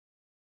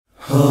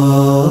Assalamu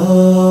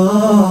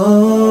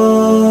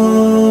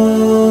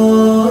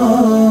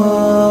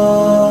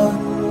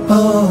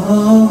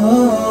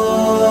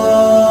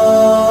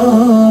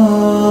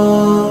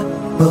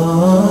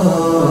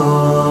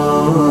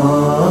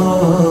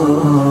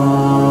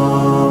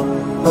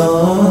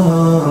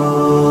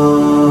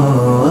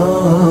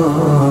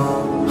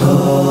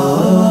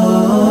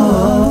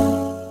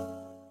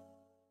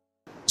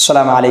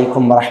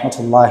alaikum wa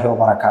rahmatullahi wa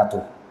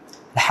barakatuh.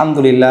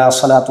 Alhamdulillah,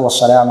 salatu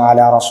wassalamu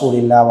ala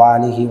rasulillah wa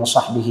alihi wa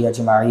sahbihi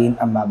ajma'in,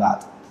 amma ba'd.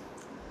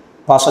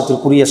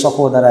 பாசத்திற்குரிய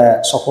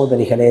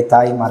சகோதரிகளே,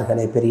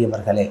 தாய்மார்களே,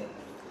 பெரியவர்களே,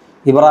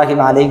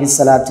 இப்ராஹிம்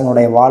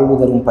அலைஹிஸ்ஸலாத்தினுடைய வாழ்வு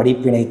தரும்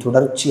படிப்பினை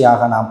தொடர்ச்சியாக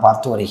நாம்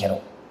பார்த்து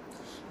வருகிறோம்.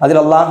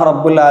 அதில் அல்லாஹ்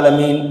ரப்புல்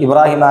ஆலமீன்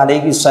இப்ராஹிம்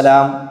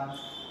அலைஹிஸ்ஸலாம்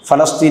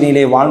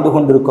பலஸ்தீனிலே வாழ்ந்து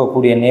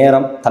கொண்டிருக்கக்கூடிய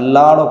நேரம்,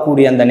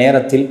 தள்ளாடக்கூடிய அந்த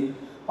நேரத்தில்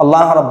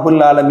அல்லாஹ்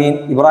ரப்புல் ஆலமீன்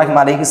இப்ராஹிம்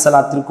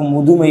அலைஹிஸ்ஸலாத்திற்கு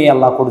முதுமையை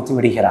அல்லாஹ் கொடுத்து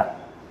விடுகிறார்.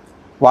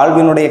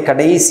 வாழ்வினுடைய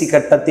கடைசி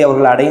கட்டத்தை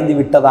அவர்கள் அடைந்து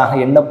விட்டதாக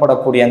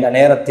எண்ணப்படக்கூடிய அந்த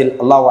நேரத்தில்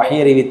அல்லாஹ் வஹி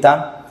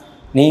அறிவித்தான்,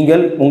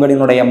 நீங்கள்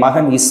உங்களினுடைய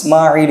மகன்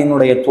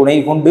இஸ்மாயிலினுடைய துணை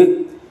கொண்டு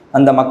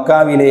அந்த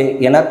மக்காவிலே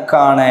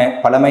எனக்கான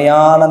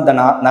பழமையான அந்த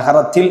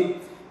நகரத்தில்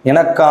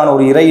எனக்கான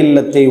ஒரு இறை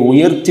இல்லத்தை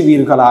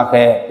உயர்த்துவீர்களாக,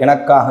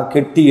 எனக்காக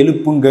கெட்டி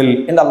எழுப்புங்கள்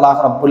என்று அல்லாஹ்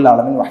ரப்புல்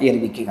ஆலமீன் வஹி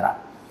அறிவிக்கிறார்.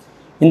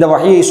 இந்த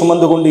வகையை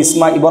சுமந்து கொண்டு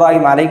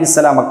இப்ராஹிம்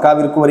அலைஹிஸ்ஸலாம்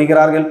மக்காவிற்கு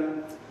வருகிறார்கள்.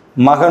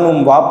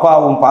 மகனும்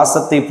வாப்பாவும்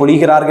பாசத்தை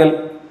பொழிகிறார்கள்.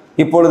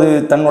 இப்பொழுது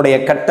தன்னுடைய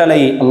கட்டளை,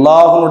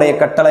 அல்லாஹ்வுடைய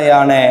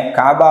கட்டளையான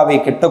காபாவை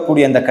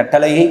கெட்டக்கூடிய அந்த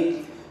கட்டளையை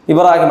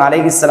இப்ராஹிம்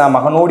அலைஹிஸ்ஸலாம்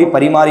மகனோடி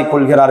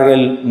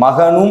பரிமாறிக்கொள்கிறார்கள்.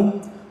 மகனும்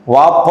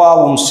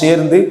வாப்பாவும்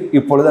சேர்ந்து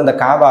இப்பொழுது அந்த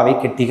காபாவை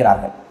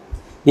கெட்டுகிறார்கள்.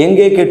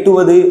 எங்கே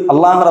கெட்டுவது?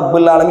 அல்லாஹ்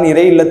ரப்புல் ஆலமீன்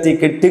இறை இல்லத்தை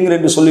கெட்டுங்கள்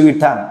என்று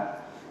சொல்லிவிட்டான்.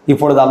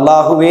 இப்பொழுது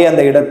அல்லாஹுவே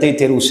அந்த இடத்தை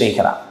தேர்வு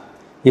செய்கிறான்.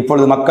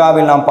 இப்பொழுது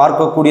மக்காவில் நாம்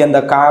பார்க்கக்கூடிய அந்த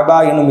காபா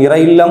எனும்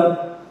இறை இல்லம்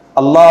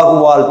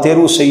அல்லாஹுவால்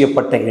தேர்வு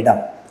செய்யப்பட்ட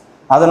இடம்.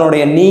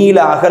 அதனுடைய நீள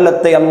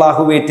அகலத்தை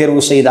அல்லாஹுவே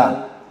தேர்வு செய்தான்.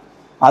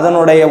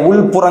 அதனுடைய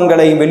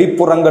உள்புறங்களையும்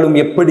வெளிப்புறங்களும்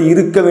எப்படி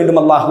இருக்க வேண்டும்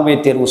அல்லாஹுவே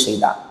தேர்வு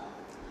செய்தான்.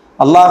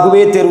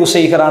 அல்லாஹுவே தேர்வு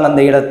செய்கிறான்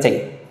அந்த இடத்தை.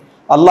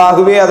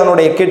 அல்லாஹுவே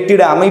அதனுடைய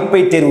கெட்டிட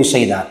அமைப்பை தேர்வு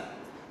செய்தான்.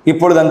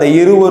 இப்பொழுது அந்த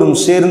இருவரும்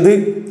சேர்ந்து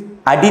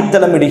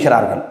அடித்தளம்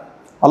இடுகிறார்கள்.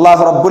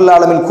 அல்லாஹ் ரப்புல்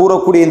ஆலமீன்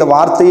கூறக்கூடிய இந்த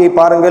வார்த்தையை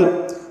பாருங்கள்.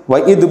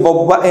 وَإِذْ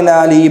بَوَّأْنَا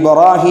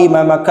لِإِبْرَاهِيمَ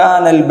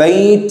مَكَانَ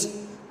الْبَيْتِ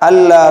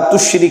أَلَّا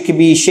تُشْرِكْ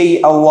بِي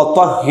شَيْئًا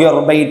وَطَهِّرْ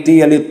بَيْتِيَ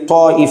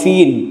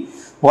لِلطَّائِفِينَ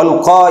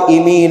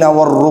وَالْقَائِمِينَ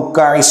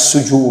وَالرُّكَّعِ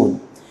السُّجُودِ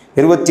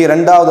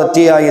 22வது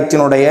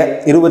அத்தியாயத்தினுடைய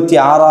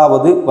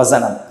 26வது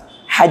வசனம்.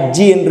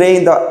 ஹஜ் என்றே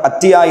இந்த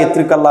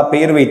அத்தியாயத்திற்கு அல்லாஹ்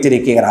பெயர்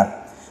வைத்திருக்கிறார்.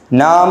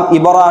 நாம்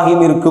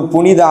இப்ராஹிமிற்கு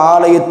புனித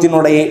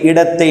ஆலயத்தினுடைய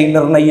இடத்தை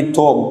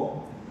நிர்ணயித்தோம்.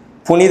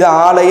 புனித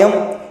ஆலயம்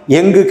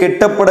எங்கு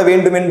கெட்டப்பட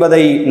வேண்டும்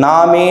என்பதை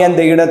நாமே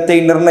அந்த இடத்தை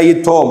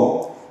நிர்ணயித்தோம்.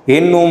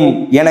 இன்னும்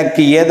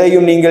எனக்கு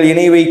எதையும் நீங்கள்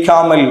இணை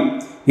வைக்காமல்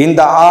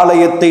இந்த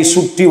ஆலயத்தை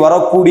சுற்றி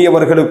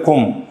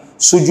வரக்கூடியவர்களுக்கும்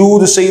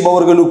சுஜூது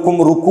செய்பவர்களுக்கும்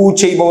ருக்கு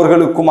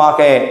செய்பவர்களுக்குமாக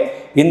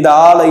இந்த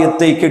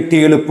ஆலயத்தை கெட்டி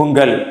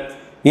எழுப்புங்கள்,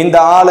 இந்த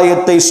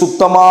ஆலயத்தை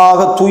சுத்தமாக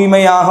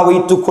தூய்மையாக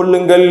வைத்துக்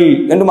கொள்ளுங்கள்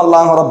என்றும்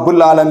அல்லாஹ்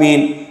ரப்புல்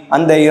ஆலமீன்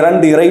அந்த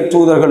இரண்டு இறை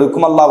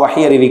தூதர்களுக்கும் அல்லாஹ்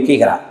வஹி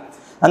அறிவிக்கிறார்.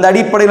 அந்த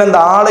அடிப்படையில் அந்த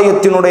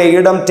ஆலயத்தினுடைய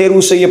இடம்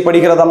தேர்வு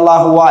செய்யப்படுகிறது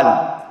அல்லாஹுவால்.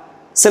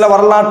 சில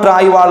வரலாற்று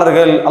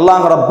ஆய்வாளர்கள்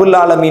அல்லாஹ் ரப்புல்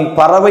ஆலமீன்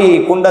பறவையை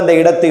கொண்டு அந்த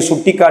இடத்தை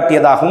சுட்டி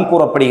காட்டியதாகவும்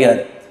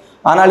கூறப்படுகிறது.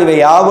 ஆனால் இவை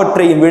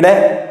யாவற்றையும் விட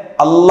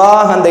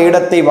அல்லாஹ் அந்த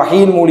இடத்தை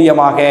வஹீன்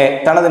மூலியமாக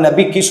தனது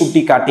நபிக்கு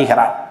சுட்டி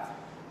காட்டுகிறார்.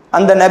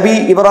 அந்த நபி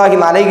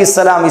இப்ராஹிம்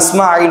அலைஹிஸ்ஸலாம்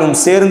இஸ்மாயிலும்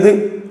சேர்ந்து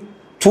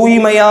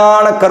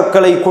தூய்மையான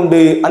கற்களை கொண்டு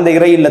அந்த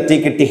இறை இல்லத்தை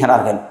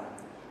கெட்டுகிறார்கள்.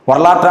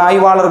 வரலாற்று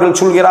ஆய்வாளர்கள்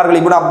சொல்கிறார்கள்,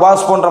 இப்னு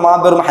அப்பாஸ் போன்ற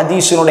மாபெரும்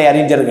ஹதீஸினுடைய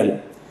அறிஞர்கள்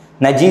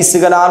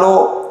நஜீசுகளாலோ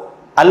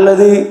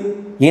அல்லது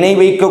இணை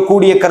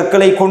வைக்கக்கூடிய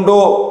கற்களை கொண்டோ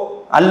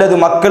அல்லது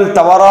மக்கள்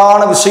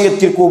தவறான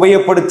விஷயத்திற்கு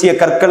உபயோகப்படுத்திய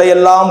கற்களை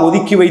எல்லாம்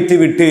ஒதுக்கி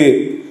வைத்துவிட்டு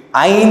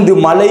 5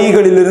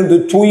 மலைகளிலிருந்து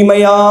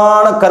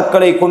தூய்மையான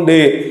கற்களை கொண்டு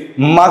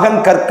மகன்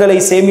கற்களை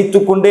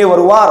சேமித்து கொண்டே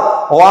வருவார்.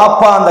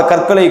 வாப்பா அந்த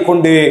கற்களை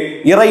கொண்டு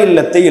இறை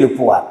இல்லத்தை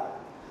எழுப்புவார்.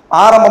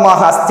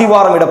 ஆரம்பமாக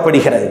அஸ்திவாரம்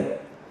இடப்படுகிறது.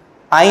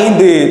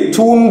 5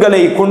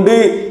 தூண்களை கொண்டு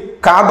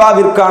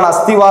காபாவிற்கான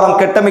அஸ்திவாரம்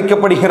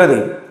கட்டமைக்கப்படுகிறது.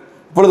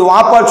 இப்பொழுது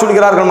வாப்பா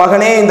சொல்கிறார்கள்,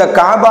 மகனே, இந்த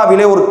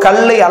காபாவிலே ஒரு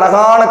கல்லை,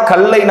 அழகான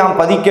கல்லை நாம்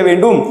பதிக்க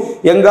வேண்டும்,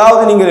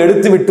 எங்காவது நீங்கள்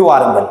எடுத்து விட்டு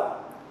வாருங்கள்.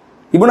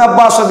 இப்னு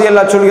அப்பாஸ்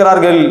ரலியல்லாஹு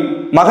சொல்கிறார்கள்,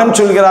 மகன்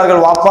சொல்கிறார்கள்,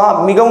 வாப்பா,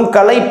 மிகவும்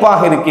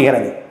களைப்பாக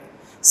இருக்கிறது,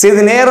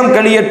 சிறிது நேரம்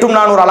கழியட்டும்,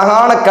 நான் ஒரு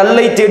அழகான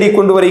கல்லை தேடி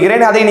கொண்டு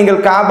வருகிறேன், அதை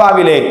நீங்கள்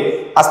காபாவிலே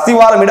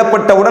அஸ்திவாரம்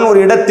இடப்பட்டவுடன்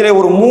ஒரு இடத்திலே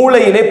ஒரு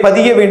மூலையிலே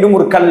பதிய வேண்டும்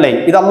ஒரு கல்லை.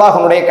 இது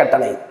அல்லாஹ்வுடைய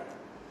கட்டளை.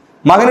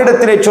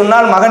 மகனிடத்திலே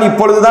சொன்னால், மகன்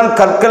இப்பொழுதுதான்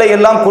கற்களை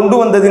எல்லாம் கொண்டு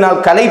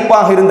வந்ததினால்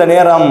களைப்பாக இருந்த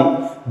நேரம்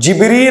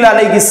ஜிப்ரீல்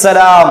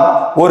அலைஹிஸ்ஸலாம்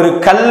ஒரு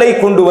கல்லை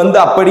கொண்டு வந்து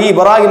அப்படி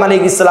இப்ராஹிம்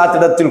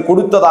அலைஹிஸ்ஸலாத்திடத்தில்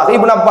கொடுத்ததாக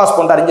இப்னு அப்பாஸ்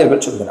போன்ற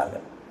அறிஞர்கள்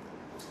சொல்கிறார்கள்.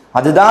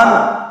 அதுதான்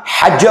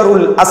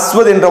ஹஜருல்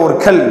அஸ்வத் என்ற ஒரு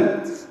கல்.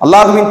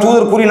 அல்லாஹ்வின்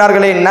தூதர்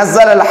கூறினார்களே,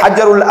 நஸல்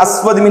ஹஜருல்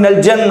அஸ்வத் மினல்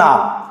ஜன்னா,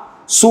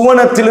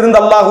 சுவனத்திலிருந்து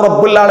அல்லாஹ்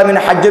ரப்புல்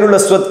ஆலமீன் ஹஜருல்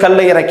அஸ்வத்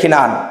கல்லை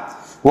இறக்கினான்.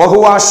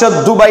 வஹுவ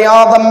அஷத்து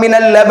பயாதம்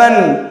மினல் லபன்,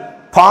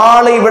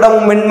 பாலை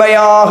விடவும்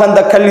மென்மையாக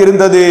அந்த கல்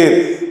இருந்தது.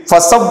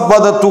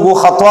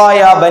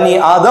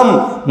 ஆதம்,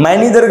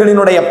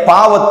 மனிதர்களினுடைய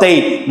பாவத்தை,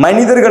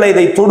 மனிதர்களை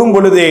இதை தொடும்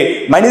பொழுது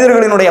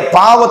மனிதர்களினுடைய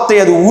பாவத்தை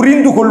அது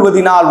உறிந்து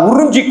கொள்வதினால்,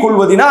 உறிஞ்சிக்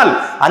கொள்வதினால்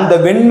அந்த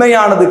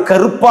வெண்மையானது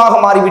கருப்பாக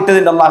மாறிவிட்டது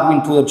என்று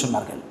அல்லாஹ்வின் தூதர்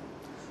சொன்னார்கள்.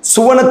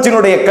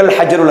 சுவனத்தினுடைய கல்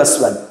ஹஜருல்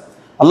அஸ்வத்.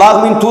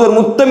 அல்லாஹ்வின் தூதர்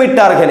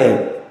முத்தமிட்டார்களே,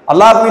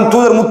 அல்லாஹ்வின்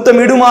தூதர்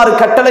முத்தமிடுமாறு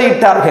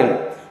கட்டளையிட்டார்கள்.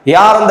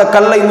 யார் அந்த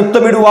கல்லை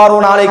முத்தமிடுவாரோ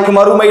நாளைக்கு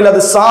மறுமையில் அது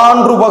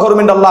சான்று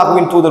பகரும் என்று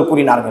அல்லாஹ்வின் தூதர்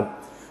கூறினார்கள்.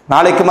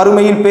 நாளைக்கு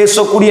மறுமையில்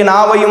பேசக்கூடிய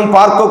நாவையும்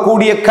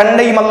பார்க்கக்கூடிய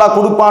கண்ணையும் அல்லாஹ்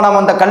கொடுப்பானாம்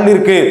அந்த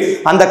கல்லிற்கு.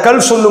 அந்த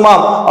கல்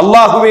சொல்லுமாம்,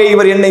 அல்லாஹுவே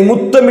இவர் என்னை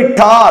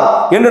முத்தமிட்டார்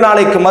என்று.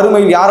 நாளைக்கு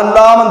மறுமையில்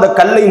யாரெல்லாம் அந்த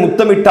கல்லை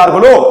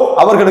முத்தமிட்டார்களோ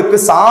அவர்களுக்கு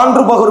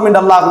சான்று பகரும்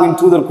என்று அல்லாஹுவின்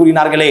தூதர்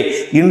கூறினார்களே.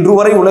 இன்று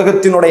வரை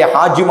உலகத்தினுடைய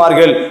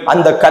ஹாஜிமார்கள்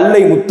அந்த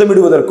கல்லை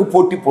முத்தமிடுவதற்கு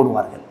போட்டி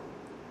போடுவார்கள்.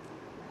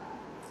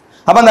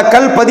 அப்ப அந்த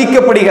கல்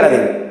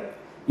பதிக்கப்படுகிறது.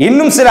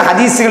 இன்னும் சில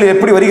ஹதீசுகள்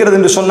எப்படி வருகிறது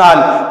என்று சொன்னால்,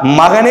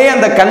 மகனே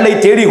அந்த கல்லை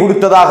தேடி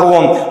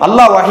கொடுத்ததாகவும்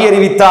அல்லாஹ் வஹி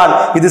அறிவித்தான்.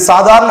 இது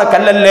சாதாரண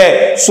கல் அல்ல,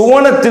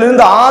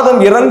 சுவனத்திலிருந்து ஆதம்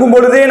இறங்கும்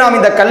பொழுதே நாம்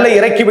இந்த கல்லை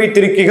இறக்கி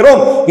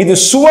வைத்திருக்கிறோம், இது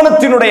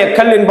சுவனத்தினுடைய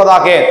கல்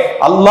என்பதாக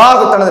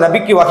அல்லாஹ் தனது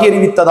நபிக்கு வஹி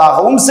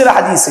அறிவித்ததாகவும் சில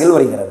ஹதீசுகள்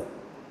வருகிறது.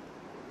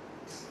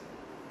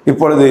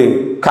 இப்பொழுது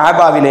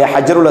காபாவிலே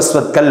ஹஜருல்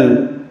அஸ்வத் கல்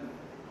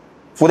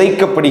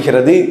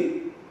புதைக்கப்படுகிறது,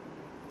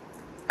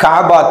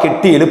 காபா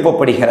கெட்டி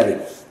எழுப்பப்படுகிறது.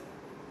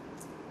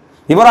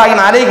 இப்ராஹிம்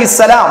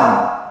அலைஹிஸ்ஸலாம்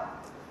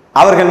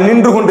அவர்கள்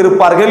நின்று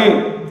கொண்டிருப்பார்கள்.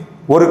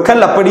 ஒரு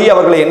கல் அப்படியே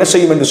அவர்களை என்ன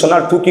செய்யும் என்று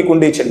சொன்னால் தூக்கி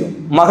கொண்டே செல்லும்.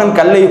 மகன்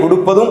கல்லை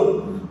கொடுப்பதும்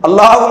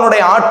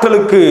அல்லாஹ்வுடைய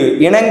ஆற்றலுக்கு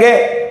இணங்க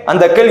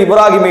அந்த கல்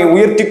இப்ராஹிமை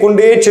உயர்த்தி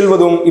கொண்டே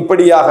செல்வதும்,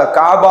 இப்படியாக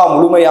காபா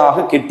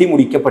முழுமையாக கெட்டி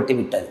முடிக்கப்பட்டு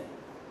விட்டது.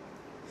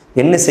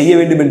 என்ன செய்ய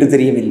வேண்டும் என்று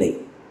தெரியவில்லை.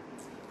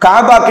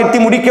 காபா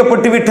கெட்டி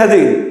முடிக்கப்பட்டு விட்டது.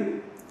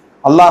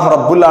 அல்லாஹ்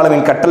ரப்புல்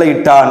ஆலமீன்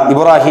கட்டளையிட்டான்,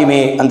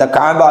 இப்ராஹிமே அந்த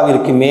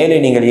காபாவிற்கு மேலே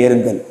நீங்கள்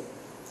ஏறுங்கள்.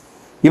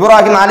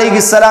 இப்ராஹிம்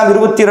அலைஹிஸ்ஸலாம்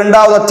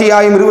 22வது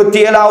அத்தியாயம்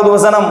 27வது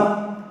வசனம்.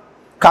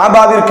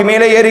 காபாவிற்கு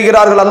மேலே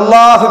ஏறுகிறார்கள்.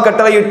 அல்லாஹ்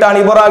கட்டளையிட்டான்,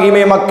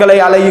 இப்ராஹிமே மக்களை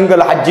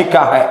அலையுங்கள்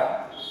ஹஜ்ஜிக்காக.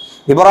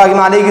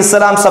 இப்ராஹிம்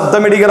அலைஹிஸ்ஸலாம்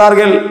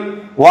சப்தமிடுகிறார்கள்,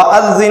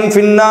 வஅذின்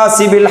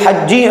ஃபின்னாஸி பில்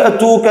ஹஜ்ஜி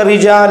அத்தூக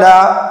ரிஜாலா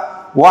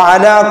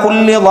வஅலா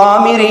குல்லி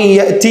ضامرin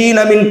يأتين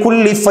من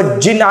كل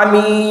فج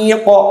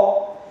عميق.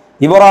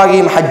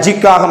 இப்ராஹிம்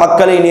ஹஜ்ஜிக்காக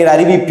மக்களை நீர்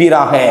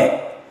அறிவிப்பீராக.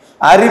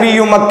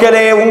 அறிவியும்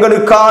மக்களே,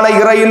 உங்களுக்கான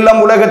இறை இல்லம்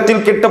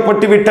உலகத்தில்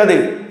கெட்டப்பட்டு விட்டது.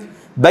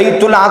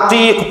 பைத்துல்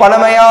அதீக்,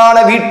 பழமையான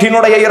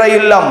வீட்டினுடைய இறை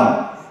இல்லம்.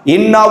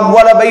 இன்ன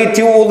அவ்வல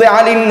பைத்தி உதிஅ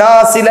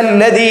லின்னாஸி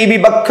லல்லதீ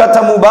பிபக்கத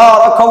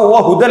முபாரகன் வ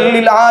ஹுதல்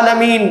லில்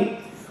ஆலமீன்.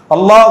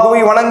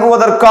 அல்லாஹ்வை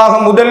வணங்குவதற்காக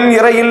முதல்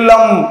இறை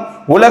இல்லம்,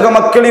 உலக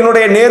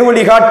மக்களினுடைய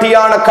நேர்வழி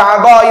காட்டியான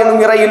கஅபா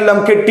எனும் இறை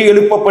இல்லம் கெட்டி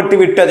எழுப்பப்பட்டு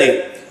விட்டது.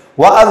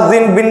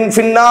 வஅذின் பின்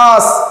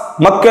ஃபின்னாஸ்,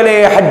 மக்களே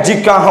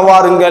ஹஜ்ஜிக்காக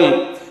வாருங்கள்,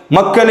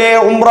 மக்களே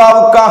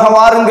உம்ராவுக்காக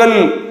வாருங்கள்,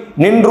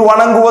 நின்று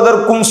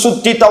வணங்குவதற்கும்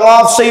சுற்றி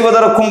தவாஃப்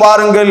செய்வதற்கும்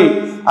வாருங்கள்.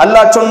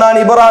 அல்லாஹ் சொன்னான்,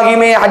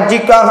 இப்ராஹிமே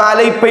ஹஜ்ஜிக்காக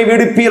அழைப்பை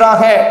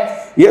விடுப்பீராக.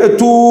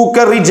 யதூக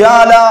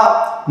ரிஜாலா,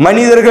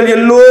 மனிதர்கள்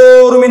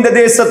எல்லோரும் இந்த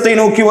தேசத்தை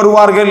நோக்கி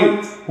வருவார்கள்.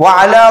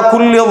 வஅலா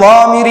குல்லி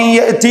ضامرin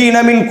يأتين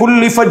من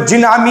كل فج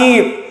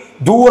عميق,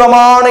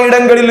 தூரமான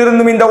இடங்களில்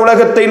இருந்தும் இந்த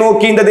உலகத்தை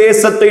நோக்கி, இந்த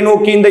தேசத்தை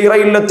நோக்கி, இந்த இறை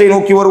இல்லத்தை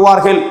நோக்கி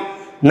வருவார்கள்.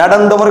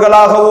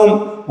 நடந்தவர்களாகவும்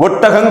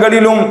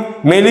ஒட்டகங்களிலும்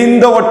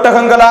மெலிந்த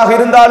ஒட்டகங்களாக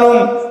இருந்தாலும்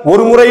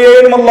ஒரு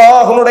முறையேனும்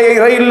அல்லாஹ்வுடைய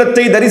இறை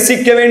இல்லத்தை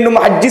தரிசிக்க வேண்டும்,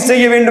 ஹஜ்ஜி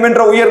செய்ய வேண்டும்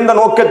என்ற உயர்ந்த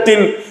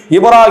நோக்கத்தில்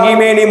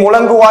இப்ராஹிமே நீ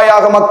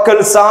முழங்குவாயாக.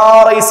 மக்கள்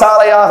சாறை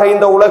சாறையாக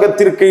இந்த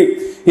உலகத்திற்கு,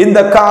 இந்த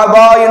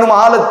கஅபா எனும்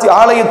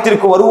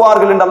ஆலயத்திற்கு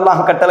வருவார்கள் என்று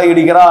அல்லாஹ்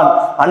கட்டளையிடுகிறான்.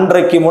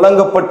 அன்றைக்கு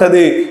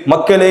முழங்கப்பட்டது,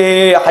 மக்களே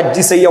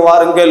ஹஜ்ஜி செய்ய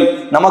வாருங்கள்,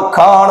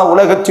 நமக்கான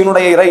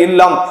உலகத்தினுடைய இறை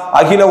இல்லம்,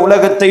 அகில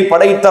உலகத்தை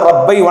படைத்த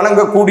ரப்பை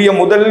வணங்கக்கூடிய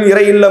முதல்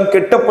இறை இல்லம்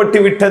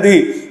கெட்டப்பட்டு விட்டது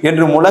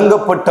என்று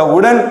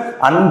முழங்கப்பட்டவுடன்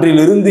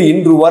அன்றிலிருந்து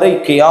இன்று வரை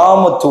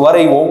கியாமத்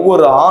வரை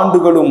ஒவ்வொரு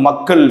ஆண்டுகளும்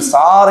மக்கள்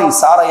சாறை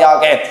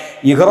சாறையாக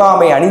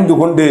இஹ்ராமை அணிந்து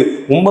கொண்டு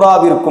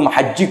உம்ராவிற்கும்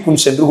ஹஜ்ஜிக்கும்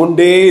சென்று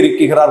கொண்டே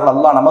இருக்கிறார்கள்.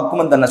 அல்லாஹ்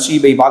நமக்கும் அந்த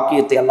நசீபை,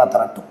 பாக்கியத்தை அல்லாஹ்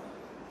தரட்டும்.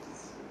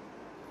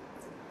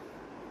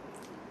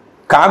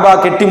 காபா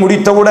கெட்டி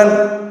முடித்தவுடன்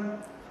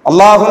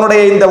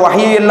அல்லாஹ்வுடைய இந்த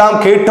வஹியை எல்லாம்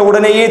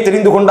கேட்டவுடனேயே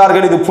தெரிந்து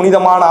கொண்டார்கள், இது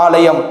புனிதமான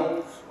ஆலயம்.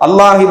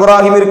 அல்லாஹ்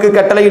இப்ராஹிமிற்கு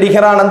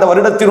கட்டளையிடுகிறான் அந்த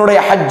வருடத்தினுடைய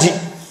ஹஜ்ஜி.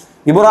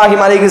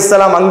 இப்ராஹிம்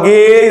அலைஹிஸ்ஸலாம் அங்கே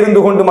இருந்து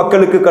கொண்டு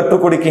மக்களுக்கு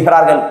கற்றுக்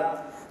கொடுக்கிறார்கள்.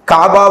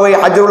 காபாவை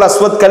ஹஜருல்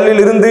அஸ்வத்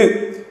கல்லில் இருந்து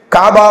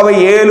காபாவை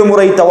 7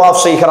 முறை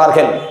தவாஃப்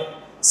செய்கிறார்கள்.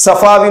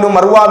 சஃபாவிலும்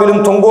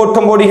மர்வாவிலும்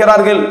தொங்கோட்டம்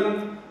போடுகிறார்கள்.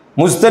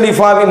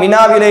 முஸ்தலிஃபாவி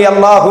மினாவிலே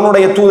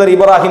அல்லாஹ்வுடைய தூதர்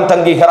இப்ராஹிம்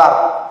தங்குகிறார்.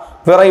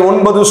 பிறை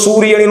 9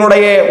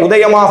 சூரியனினுடைய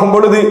உதயமாகும்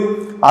பொழுது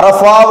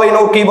அரஃபாவை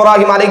நோக்கி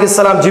இப்ராஹிம்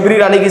அலைஹிஸ்ஸலாம்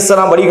ஜிப்ரீல்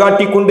அலைஹிஸ்ஸலாம்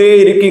வழிகாட்டி கொண்டே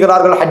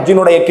இருக்கிறார்கள்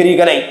ஹஜ்ஜினுடைய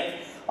கிரிகளை.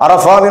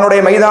 அரஃபாவினுடைய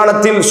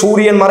மைதானத்தில்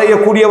சூரியன்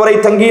மறையக்கூடியவரை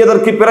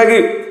தங்கியதற்கு பிறகு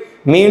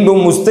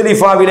மீண்டும்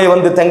முஸ்தலிஃபாவிலே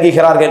வந்து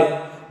தங்குகிறார்கள்.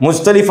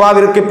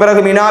 முஸ்தலிஃபாவிற்கு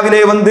பிறகு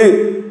மினாவிலே வந்து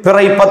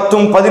பிறை 10,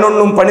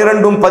 11,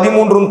 12,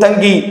 13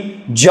 தங்கி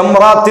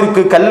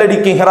ஜம்ராத்திற்கு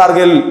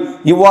கல்லடிக்கிறார்கள்.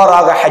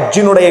 இவ்வாறாக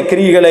ஹஜ்ஜினுடைய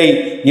கிரிகளை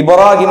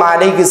இப்ராஹிம்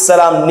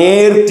அலைஹிஸ்ஸலாம்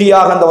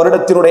நேர்த்தியாக அந்த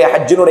வருடத்தினுடைய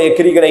ஹஜ்ஜினுடைய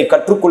கிரிகளை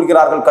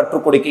கற்றுக்கொள்கிறார்கள்,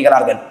 கற்றுக்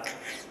கொடுக்கிறார்கள்.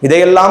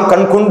 இதையெல்லாம்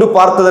கண்கொண்டு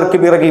பார்த்ததற்கு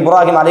பிறகு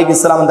இப்ராஹிம்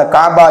அலைஹிஸ்ஸலாம் அந்த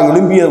காபா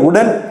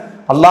எழும்பியவுடன்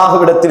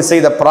அல்லாஹ்விடத்தில்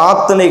செய்த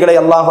பிரார்த்தனைகளை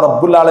அல்லாஹ்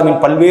ரப்புல்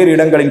ஆலமீன் பல்வேறு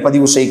இடங்களில்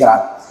பதிவு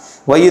செய்கிறார்.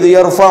 வயது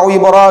யர்ஃபஉ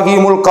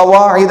இப்ராஹீமுல்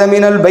கவாஇத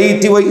மினல்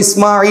பைத்தி வ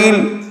இஸ்மாயில்,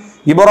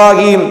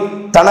 இப்ராஹிம்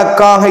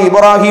தனக்காக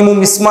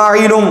இப்ராஹிமும்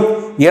இஸ்மாயிலும்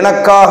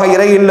எனக்காக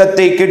இறை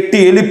இல்லத்தை கெட்டி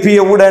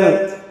எழுப்பியவுடன்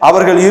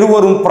அவர்கள்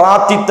இருவரும்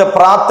பிரார்த்தித்த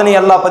பிரார்த்தனை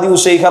அல்லாஹ் பதிவு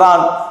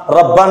செய்கிறான்.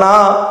 ரப்பனா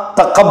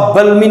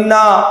தகப்பல்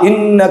மின்னா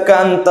இன்னக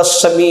அன்தஸ்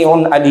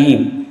ஸமீஉன்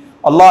அலீம்.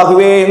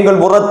 அல்லாஹுவே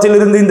எங்கள்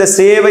புறத்திலிருந்து இந்த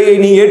சேவையை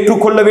நீ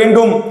ஏற்றுக்கொள்ள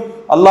வேண்டும்.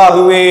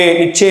 அல்லாஹுவே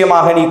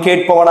நிச்சயமாக நீ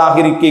கேட்பவனாக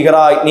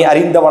இருக்கிறாய், நீ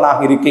அறிந்தவனாக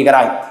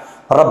இருக்கிறாய்.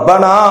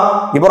 ரப்பனா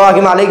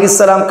இப்ராஹிம்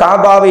அலைஹிஸ்ஸலாம்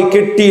காபாவை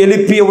கெட்டி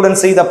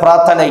எழுப்பியவுடன் செய்த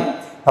பிரார்த்தனை.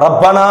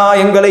 ரப்பனா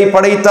எங்களை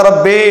படைத்த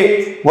ரப்பே,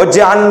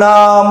 வஜ்அல்னா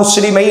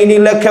முஸ்லிமைனி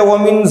லக வ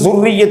மின்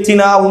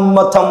ஸுர்ரிய்யத்தினா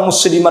உம்மத்தம்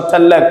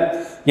முஸ்லிமத்தன் லக்,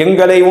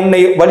 எங்களை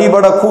உன்னை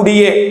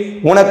வழிபடக்கூடிய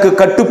உனக்கு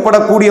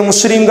கட்டுப்படக்கூடிய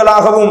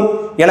முஸ்லிம்களாகவும்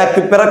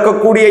எனக்கு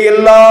பிறக்கக்கூடிய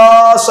எல்லா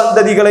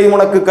சந்ததிகளையும்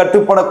உனக்கு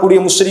கட்டுப்படக்கூடிய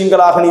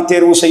முஸ்லிம்களாக நீ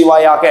தேர்வு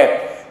செய்வாயாக.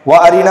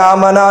 வஅரினா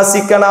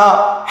மனாசிக்கனா,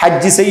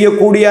 ஹஜ்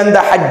செய்யக்கூடிய அந்த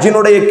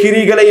ஹஜ்ஜினுடைய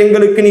கிரிகளை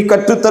எங்களுக்கு நீ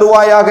கற்றுத்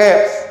தருவாயாக.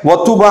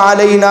 வதுப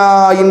அலைனா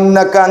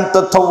இன்னக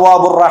அன்த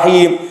தவ்வாபுர்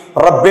ரஹீம்,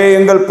 ரப்பே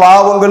எங்கள்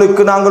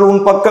பாவங்களுக்கு நாங்கள்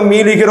உன் பக்கம்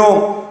மீளுகிறோம்,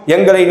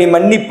 எங்களை நீ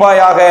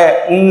மன்னிப்பாயாக.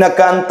 இன்னக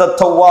அன்த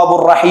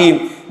தவ்வாபுர் ரஹீம்,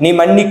 நீ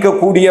மன்னிக்க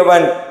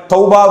கூடியவன்,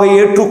 தௌபாவை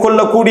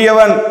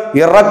ஏற்றுக்கொள்ளக்கூடியவன்,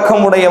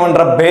 இரக்கமுடையவன்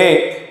ரப்பே.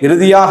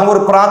 இறுதியாக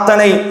ஒரு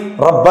பிரார்த்தனை.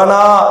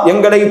 ரப்பனா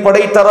எங்களை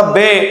படைத்த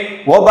ரப்பே,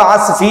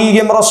 வபஅஸ்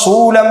ஃபீஹிம்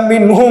ரசூலம்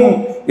மின்ஹும்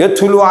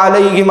யத்லு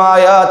அலைஹிம்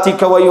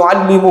ஆயாதிக வ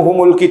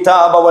யுஅல்லிமுஹுமுல்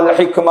கிதாப வல்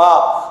ஹிக்மா.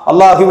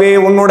 அல்லாஹ்வே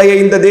உன்னுடைய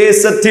இந்த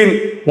தேசத்தில்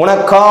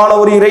உனக்கான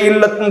ஒரு இறை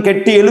இல்லம்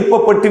கெட்டி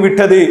எழுப்பப்பட்டு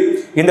விட்டது.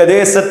 இந்த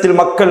தேசத்தில்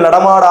மக்கள்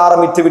நடமாட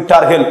ஆரம்பித்து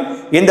விட்டார்கள்.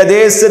 இந்த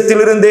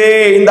தேசத்திலிருந்தே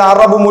இந்த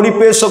அரபு மொழி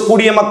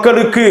பேசக்கூடிய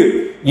மக்களுக்கு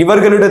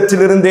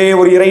இவர்களிடத்திலிருந்தே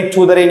ஒரு இறை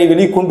தூதரை நீ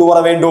வெளிக்கொண்டு வர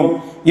வேண்டும்.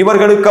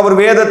 இவர்களுக்கு அவர்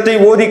வேதத்தை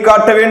ஓதி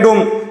காட்ட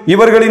வேண்டும்.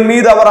 இவர்களின்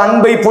மீது அவர்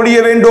அன்பை பொழிய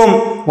வேண்டும்.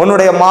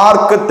 உன்னுடைய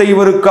மார்க்கத்தை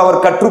இவருக்கு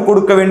அவர் கற்றுக்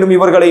கொடுக்க வேண்டும்.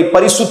 இவர்களை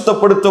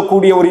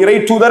பரிசுத்தப்படுத்தக்கூடிய ஒரு இறை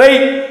தூதரை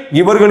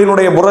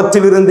இவர்களினுடைய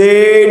புறத்திலிருந்தே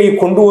நீ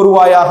கொண்டு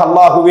வருவாயாக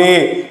அல்லாஹுவே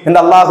என்று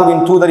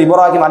அல்லாஹுவின் தூதர்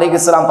இப்ராஹிம்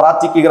அலைஹிஸ்ஸலாம்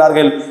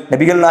பிரார்த்திக்கிறார்கள்.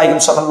 நபிகள்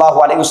நாயகம் ஸல்லல்லாஹு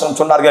அலைஹி வஸல்லம்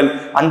சொன்னார்கள்,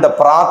 அந்த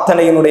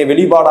பிரார்த்தனையினுடைய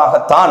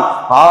வெளிப்பாடாகத்தான்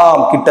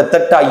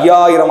கிட்டத்தட்ட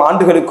 5000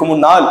 ஆண்டுகளுக்கு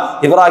முன்னால்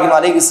இப்ராஹிம்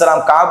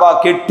அலைஹிஸ்ஸலாம் காபா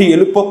கெட்டி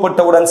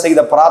எழுப்பப்பட்டவுடன் செய்த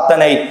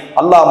பிரார்த்தனை,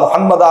 அல்லாஹ்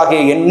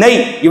முஹம்மதாகிய என்னை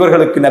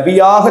இவர்களுக்கு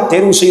நபியாக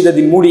தேர்வு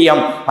செய்ததின்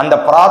மூலியம் அந்த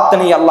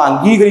பிரார்த்தனையை அல்லாஹ்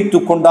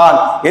அங்கீகரித்துக் கொண்டான்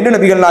என்று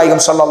நபிகள்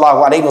நாயகம் ஸல்லல்லாஹு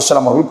அலைஹி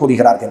வஸல்லம் அவர்கள்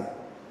கூறுகிறார்கள்.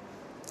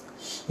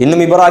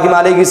 இன்னும் இப்ராஹிம்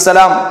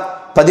அலைஹிஸ்ஸலாம்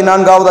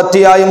 14வது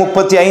அத்தியாயம்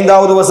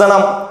 35வது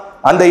வசனம்,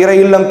 அந்த இறை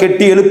இல்லம்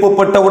கெட்டி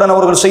எழுப்பப்பட்டவுடன்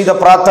அவர்கள் செய்த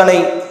பிரார்த்தனை.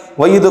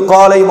 வயது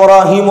கால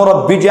இப்ராஹிம்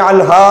ரப்பி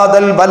ஜஅல்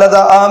ஹாதல் பலத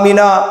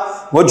ஆமினா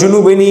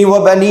வஜ்னுப்னி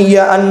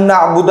வபனிய அன்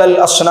நஅபுதல்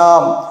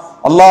அஸ்னாம்.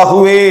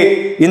 அல்லாஹுவே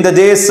இந்த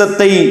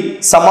தேசத்தை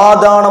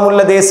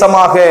சமாதானமுள்ள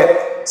தேசமாக,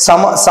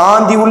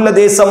 சாந்தி உள்ள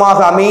தேசமாக,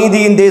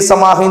 அமைதியின்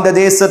தேசமாக இந்த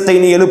தேசத்தை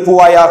நீ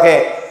எழுப்புவாயாக.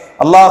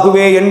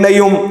 அல்லாஹுவே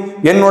என்னையும்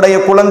என்னுடைய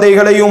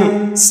குழந்தைகளையும்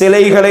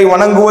சிலைகளை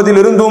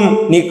வணங்குவதிலிருந்தும்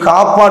நீ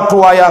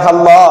காப்பாற்றுவாயாக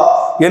அல்லாஹ்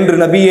என்று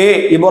நபியே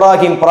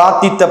இப்ராஹிம்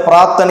பிரார்த்தித்த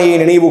பிரார்த்தனையை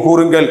நினைவு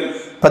கூறுங்கள்.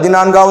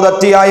 14வது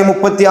அத்தியாயம்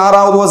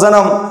 36வது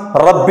வசனம்,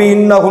 ரப்பி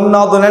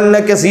இன்னஹுன்ன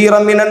துனல்ன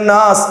கஸீரம் மினன்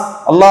நாஸ்.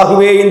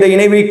 அல்லாஹுவே இந்த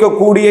இணை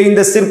வைக்கக்கூடிய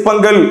இந்த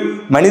சிற்பங்கள்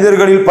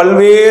மனிதர்களில்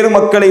பல்வேறு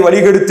மக்களை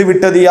வழிகெடுத்து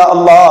விட்டது. யா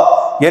அல்லாஹ்,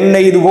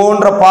 என்னை இது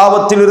போன்ற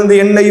பாவத்திலிருந்து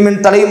என்னையும்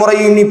என்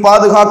தலைமுறையை நீ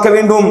பாதுகாக்க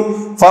வேண்டும்.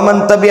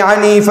 ஃபமன்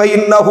தபிஅனி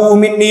ஃபஇன்னஹு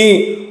மின்னி.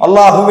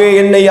 அல்லாஹுவே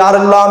என்னை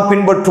யாரெல்லாம்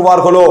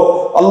பின்பற்றுவார்களோ,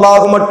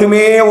 அல்லாஹ்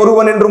மட்டுமே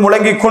ஒருவன் என்று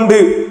முழங்கிக் கொண்டு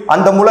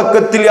அந்த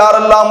முழக்கத்தில்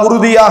யாரெல்லாம்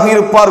உறுதியாக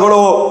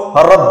இருப்பார்களோ,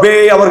 ரப்பே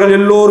அவர்கள்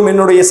எல்லோரும்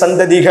என்னுடைய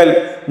சந்ததிகள்.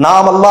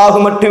 நாம் அல்லாஹ்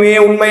மட்டுமே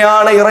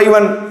உண்மையான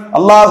இறைவன்,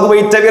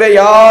 அல்லாஹுவை தவிர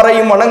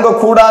யாரையும்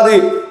வணங்கக்கூடாது.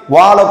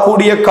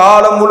 வாழக்கூடிய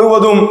காலம்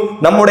முழுவதும்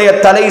நம்முடைய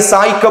தலை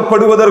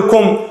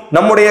சாய்க்கப்படுவதற்கும்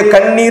நம்முடைய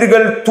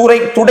கண்ணீர்கள்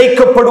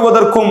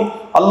துடைக்கப்படுவதற்கும்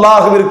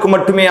அல்லாஹுவிற்கு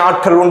மட்டுமே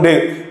ஆற்றல் உண்டு.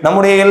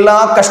 நம்முடைய எல்லா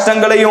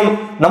கஷ்டங்களையும்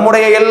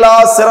நம்முடைய எல்லா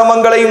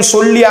சிரமங்களையும்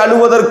சொல்லி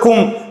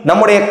அழுவதற்கும்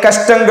நம்முடைய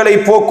கஷ்டங்களை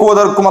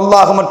போக்குவதற்கும்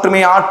அல்லாஹ்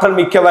மட்டுமே ஆற்றல்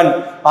மிக்கவன்.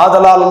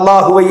 ஆதலால்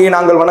அல்லாஹுவையே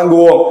நாங்கள்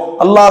வணங்குவோம்,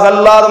 அல்லாஹ்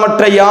அல்லாத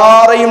மற்ற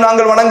யாரையும்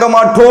நாங்கள் வணங்க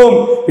மாட்டோம்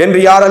என்று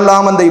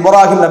யாரெல்லாம் அந்த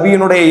இப்ராஹிம்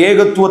நபியினுடைய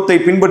ஏகத்துவத்தை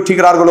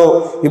பின்பற்றுகிறார்களோ,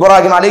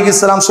 இப்ராஹிம்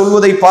அலைஹிஸ்ஸலாம்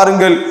சொல்வதை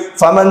பாருங்கள்,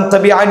 ஃபமன்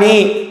தபிஅனி,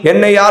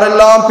 என்னை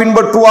யாரெல்லாம்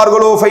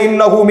பின்பற்றுவார்களோ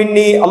ஃபஇன்னஹு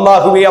மின்னி,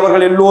 அல்லாஹுவே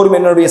அவர்கள் எல்லோரும்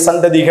என்னுடைய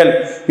சந்ததிகள்,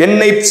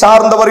 என்னை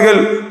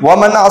சார்ந்தவர்கள்.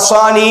 வமன்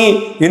அஸானி,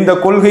 இந்த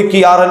கொள்கைக்கு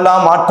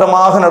யாரெல்லாம்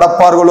மாற்றமாக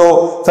நடப்பார்களோ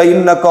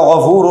ஃபஇன்னக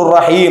கஃபூருர்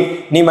ரஹீம்,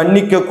 நீ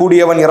மன்னிக்க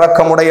கூடியவன்,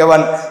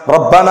 இரக்கமுடையவன்.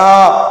 ரப்பனா,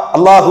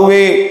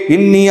 அல்லாஹுவே,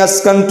 இன்னி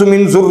அஸ்கன்து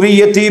மின்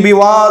ஸுர்ரிய்யதி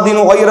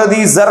பிவாதின் கைர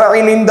தி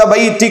ஸர்இன் இன்த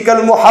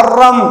பைத்திகல்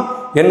முஹர்ரம்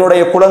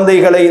என்னுடைய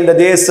குழந்தைகளை இந்த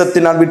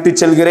தேசத்தில் நான் விட்டு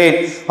செல்கிறேன்.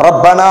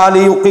 ரப்பனா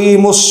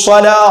லியுகீமுஸ்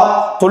ஸலா,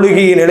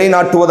 தொழுகையை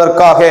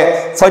நிலைநாட்டுவதற்காக,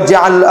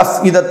 ஃபஜ்அல்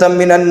அஃஇதத்தம்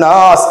மினன்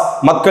நாஸ்,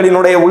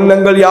 மக்களினுடைய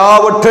உள்ளங்கள்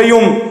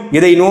யாவற்றையும்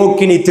இதை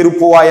நோக்கி நீ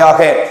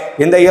திருப்புவாயாக.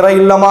 இந்த இறை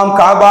இல்லமாம்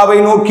காபாவை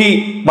நோக்கி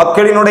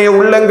மக்களினுடைய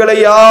உள்ளங்களை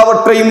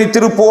யாவற்றையும் நீ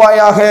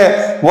திருப்புவாயாக.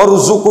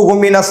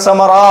 வர்சுகுஹும் மினஸ்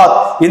ஸமராத்,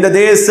 இந்த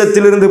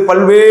தேசத்திலிருந்து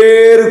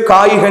பல்வேறு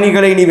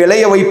காய்கனிகளை நீ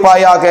விளைய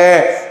வைப்பாயாக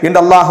என்று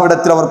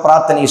அல்லாஹ்விடத்தில் அவர்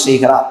பிரார்த்தனை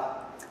செய்கிறார்.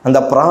 அந்த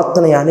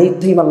பிரார்த்தனை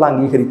அனைத்தையும் அல்லாஹ்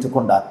அங்கீகரித்துக்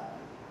கொண்டார்.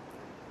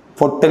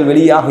 பொட்டல்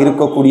வெளியாக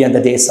இருக்கக்கூடிய அந்த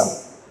தேசம்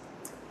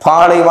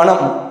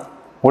பாலைவனம்,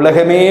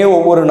 உலகமே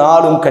ஒவ்வொரு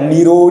நாளும்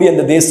கண்ணீரோடு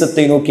அந்த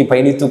தேசத்தை நோக்கி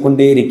பயணித்துக்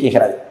கொண்டே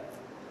இருக்கிறது.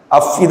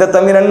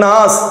 அஃஇதத்தம் மினன்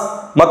நாஸ்,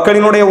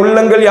 மக்களினுடைய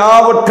உள்ளங்கள்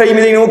யாவற்றையும்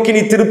இதை நோக்கி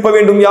நீ திருப்ப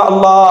வேண்டும் யா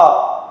அல்லாஹ்.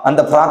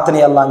 அந்த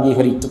பிரார்த்தனை அல்லாஹ்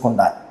அங்கீகரித்துக்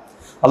கொண்டார்.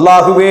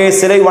 அல்லாஹுவே,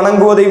 சிலை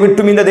வணங்குவதை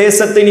விட்டும் இந்த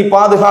தேசத்தை நீ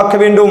பாதுகாக்க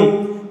வேண்டும்.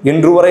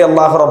 இன்று வரை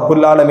அல்லாஹ்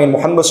ரப்புல் ஆலமீன்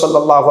முஹம்மது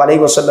ஸல்லல்லாஹு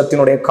அலைஹி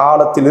வஸல்லத்தினுடைய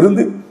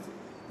காலத்திலிருந்து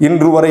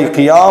இன்று வரை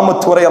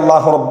கியாமத் வரை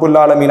அல்லாஹ் ரப்புல்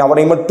ஆலமீன்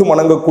அவனை மட்டும்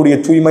வணங்கக்கூடிய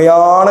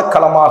தூய்மையான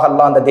களமாக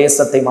அல்லாஹ் அந்த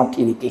தேசத்தை மாற்றி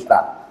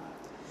இருக்கிறார்.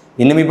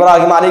 இன்னும்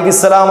இப்ராஹிம்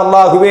அலைஹிஸ்ஸலாம்,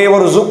 அல்லாஹுவே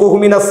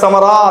வர்சுகுஹும் மினஸ்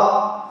ஸமராத்,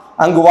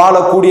 அங்கு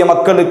வாழக்கூடிய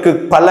மக்களுக்கு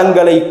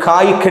பழங்களை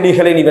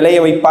காய்கனிகளை நீ விளைய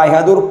வைப்பாய்.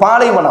 அது ஒரு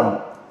பாலைவனம்.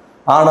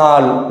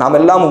 ஆனால் நாம்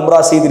எல்லாம்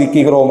உம்ரா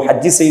செய்திருக்கிறோம்,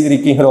 ஹஜ்ஜி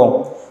செய்திருக்கிறோம்.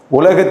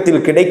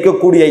 உலகத்தில்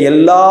கிடைக்கக்கூடிய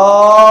எல்லா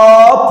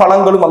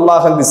பழங்களும்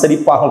அல்லாஹ் அங்கு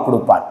செழிப்பாக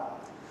கொடுப்பான்.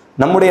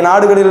 நம்முடைய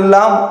நாடுகளில்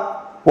எல்லாம்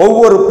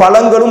ஒவ்வொரு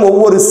பழங்களும்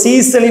ஒவ்வொரு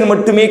சீசனில்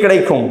மட்டுமே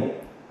கிடைக்கும்.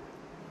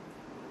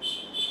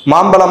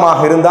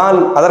 மாம்பழமாக இருந்தால்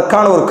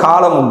அதற்கான ஒரு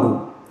காலம் உண்டு,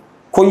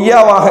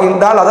 கொய்யாவாக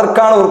இருந்தால்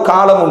அதற்கான ஒரு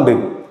காலம் உண்டு.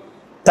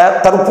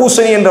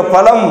 தர்பூசணி என்ற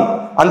பழம்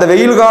அந்த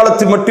வெயில்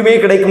காலத்தில் மட்டுமே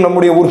கிடைக்கும்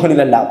நம்முடைய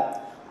ஊர்களில் எல்லாம்.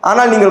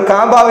 ஆனால் நீங்கள்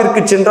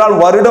காபாவிற்கு சென்றால்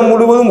வருடம்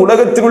முழுவதும்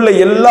உலகத்தில் உள்ள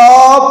எல்லா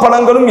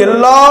பழங்களும்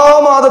எல்லா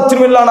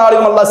மாதத்திலும் எல்லா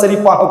நாளிலும் அல்லாஹ்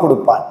செழிப்பாக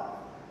கொடுப்பார்.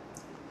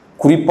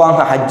 குறிப்பாக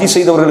ஹஜ்ஜி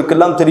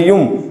செய்தவர்களுக்கெல்லாம்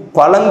தெரியும்,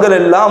 பழங்கள்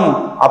எல்லாம்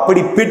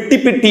அப்படி பெட்டி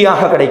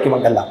பெட்டியாக கிடைக்கும்.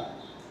 அங்கெல்லாம்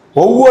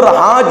ஒவ்வொரு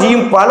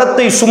ஹாஜியும்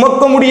பழத்தை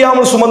சுமக்க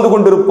முடியாமல் சுமந்து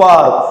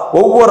கொண்டிருப்பார்.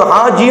 ஒவ்வொரு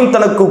ஹாஜியும்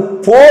தனக்கு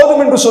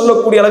போதும் என்று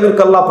சொல்லக்கூடிய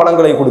அளவிற்கு அல்லாஹ்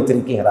பழங்களை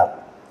கொடுத்திருக்கிறார்.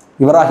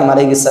 இப்ராஹிம்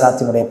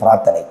அலைஹிஸ்ஸலாத்தினுடைய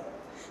பிரார்த்தனை.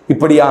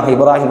 இப்படியாக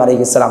இப்ராஹிம்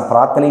அலைஹிஸ்ஸலாம்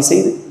பிரார்த்தனை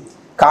செய்து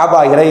காபா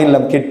இறை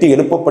இல்லம் கெட்டி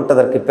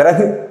எழுப்பப்பட்டதற்கு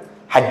பிறகு,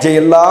 ஹஜ்ஜை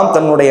எல்லாம்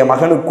தன்னுடைய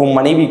மகனுக்கும்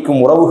மனைவிக்கும்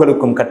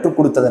உறவுகளுக்கும் கற்றுக்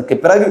கொடுத்ததற்கு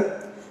பிறகு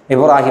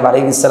இப்ராஹிம்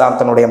அலைஹிஸ்ஸலாம்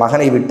தன்னுடைய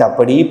மகனை விட்டு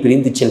அப்படி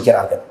பிரிந்து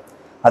செல்கிறார்கள்.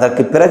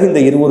 அதற்கு பிறகு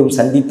இந்த இருவரும்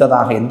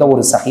சந்தித்ததாக எந்த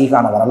ஒரு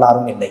சஹீஹான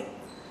வரலாறும் இல்லை.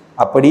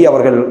 அப்படி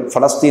அவர்கள்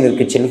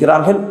பலஸ்தீனிற்கு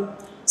செல்கிறார்கள்.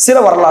 சில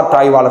வரலாற்று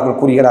ஆய்வாளர்கள்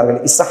கூறுகிறார்கள்,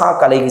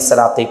 இஸ்ஹாக்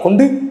அலைஹிஸ்ஸலாத்தை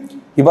கொண்டு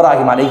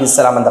இப்ராஹிம்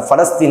அலைஹிஸ்ஸலாம் அந்த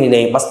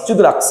பலஸ்தீனிலே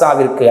மஸ்ஜிதுல்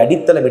அக்ஸாவிற்கு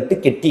அடித்தளமிட்டு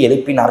கெட்டி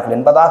எழுப்பினார்கள்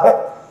என்பதாக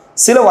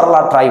சில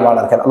வரலாற்று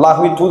ஆய்வாளர்கள்.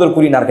 அல்லாஹ்வின் தூதர்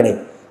கூறினார்களே,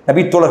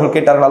 நபி தோழர்கள்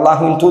கேட்டார்கள்,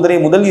 அல்லாஹ்வின் தூதரே,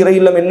 முதல் இறை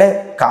இல்லம் என்ன?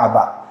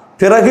 காபா,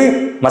 பிறகு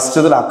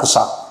மஸ்ஜிதுல்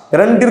அக்ஸா,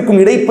 இரண்டிற்கும்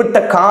இடைப்பட்ட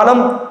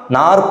காலம்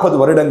 40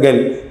 வருடங்கள்.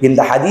 இந்த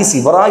ஹதீஸ்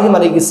இப்ராஹிம்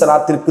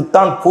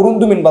அலைஹிஸ்ஸலாத்திற்குத்தான்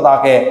பொருந்தும்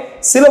என்பதாக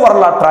சில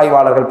வரலாற்று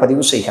ஆய்வாளர்கள்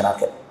பதிவு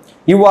செய்கிறார்கள்.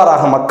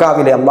 இவ்வாறாக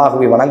மக்காவிலே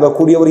அல்லாஹுவை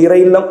வணங்கக்கூடிய ஒரு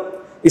இறை இல்லம்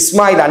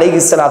இஸ்மாயில்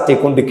அலைஹிஸ்ஸலாத்தை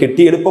கொண்டு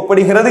கெட்டி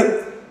எழுப்பப்படுகிறது.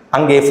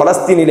 அங்கே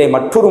பலஸ்தீனிலே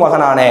மற்றொரு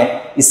மகனான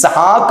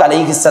இஸ்ஹாக்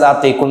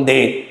அலைஹிஸ்ஸலாத்தை கொண்டு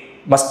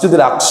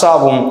மஸ்ஜிதுல்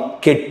அக்ஸாவும்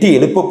கெட்டி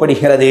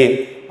எழுப்பப்படுகிறது.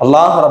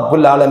 அல்லாஹ்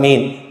ரப்புல்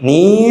ஆலமீன்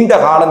நீண்ட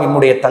காலம்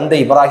என்னுடைய தந்தை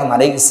இப்ராஹிம்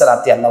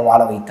அலைஹிஸ்ஸலாத்தை அல்லாஹ்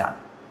வாழ வைத்தான்.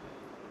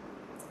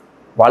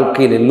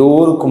 வாழ்க்கையில்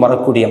எல்லோருக்கும்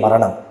வரக்கூடிய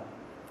மரணம்.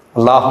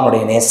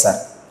 அல்லாஹ்வுடைய நேசர்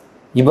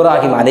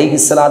இப்ராஹிம்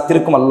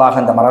அலைஹிஸ்ஸலாத்திற்கும் அல்லாஹ்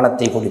அந்த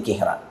மரணத்தை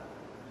கொடுக்கிறான்.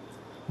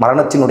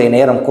 மரணத்தினுடைய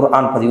நேரம்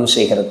குர்ஆன் பதிவு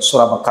செய்கிறது.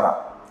 சூரா பக்ரா,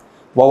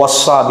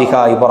 வவஸ்ஸா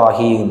பிஹா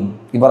இப்ராஹிம்,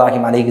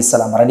 இப்ராஹிம்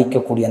அலைஹிஸ்ஸலாம்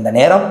மரணிக்கக்கூடிய அந்த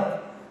நேரம்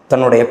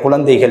தன்னுடைய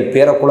குழந்தைகள்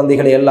பேர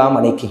குழந்தைகளை எல்லாம்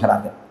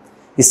அணைக்கிறார்கள்.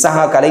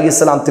 இஸ்ஹாக்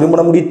அலைஹிஸ்ஸலாம்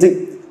திருமணம் முடித்து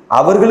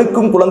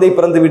அவர்களுக்கும் குழந்தை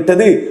பிறந்து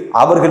விட்டது,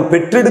 அவர்கள்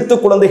பெற்றெடுத்த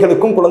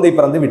குழந்தைகளுக்கும் குழந்தை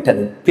பிறந்து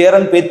விட்டது.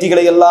 பேரன்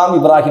பேத்திகளை எல்லாம்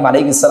இப்ராஹிம்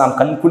அலைஹிஸ்ஸலாம்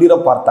கண்குளிர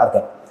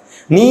பார்த்தார்கள்.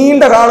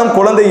 நீண்ட காலம்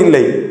குழந்தை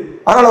இல்லை,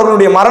 ஆனால்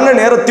அவர்களுடைய மரண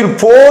நேரத்தில்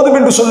போதும்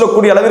என்று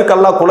சொல்லக்கூடிய அளவிற்கு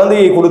அல்லாஹ்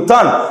குழந்தையை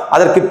கொடுத்தான்.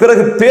 அதற்கு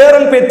பிறகு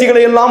பேரன்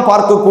பேத்திகளை எல்லாம்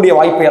பார்க்கக்கூடிய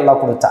வாய்ப்பை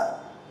அல்லாஹ் கொடுத்தான்.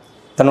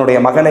 தன்னுடைய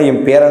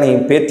மகனையும்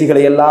பேரனையும்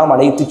பேத்திகளை எல்லாம்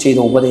அழைத்து செய்த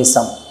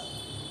உபதேசம்,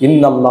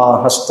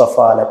 இன்னல்லாஹ்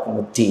அஸ்தஃபா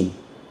லக்குமுத்தீன்,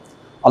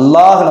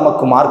 அல்லாஹ்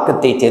நமக்கு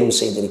மார்க்கத்தை தேர்வு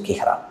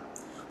செய்திருக்கிறான்.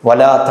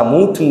 வலா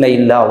தமூத்துன்ன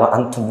இல்லா வ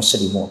அன்தும்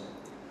முஸ்லிமூன்,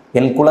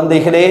 என்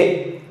குழந்தைகளே,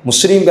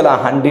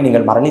 முஸ்லிம்களாக அன்றி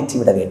நீங்கள் மரணித்து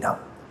விட வேண்டாம்.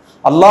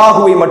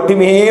 அல்லாஹுவை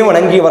மட்டுமே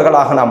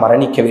வணங்கியவர்களாக நாம்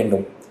மரணிக்க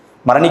வேண்டும்.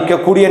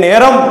 மரணிக்கக்கூடிய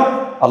நேரம்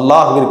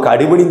அல்லாஹுவிற்கு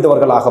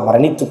அடிபணிந்தவர்களாக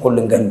மரணித்துக்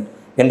கொள்ளுங்கள்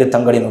என்று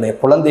தங்களினுடைய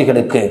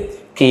குழந்தைகளுக்கு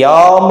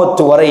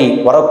கியாமத்து வரை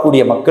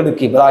வரக்கூடிய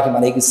மக்களுக்கு இப்ராஹிம்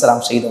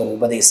அலைஹிஸ்ஸலாம் செய்த ஒரு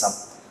உபதேசம்.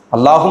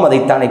 அல்லாஹும்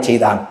அதைத்தானே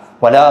செய்தான்.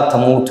 வலா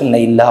தமூத்துன்ன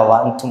இல்லா வ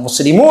அன்தும்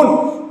முஸ்லிமூன்,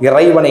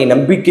 இறைவனை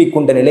நம்பிக்கை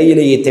கொண்ட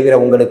நிலையிலேயே தவிர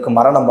உங்களுக்கு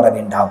மரணம் வர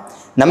வேண்டாம்.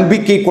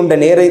 நம்பிக்கை கொண்ட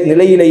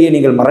நிலையிலேயே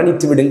நீங்கள்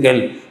மரணித்து விடுங்கள்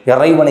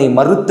இறைவனை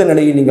மறுத்த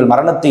நிலையில் நீங்கள்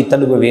மரணத்தை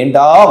தழுவ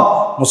வேண்டாம்,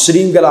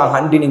 முஸ்லிம்களாக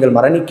அன்றி நீங்கள்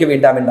மரணிக்க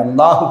வேண்டாம் என்று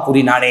அல்லாஹ்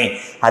கூறினானே,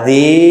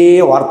 அதே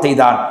வார்த்தை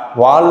தான்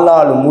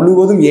வாழ்நாள்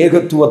முழுவதும்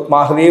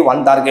ஏகத்துவமாகவே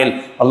வாழ்ந்தார்கள்.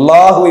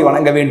 அல்லாஹுவை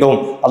வணங்க வேண்டும்,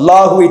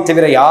 அல்லாஹுவை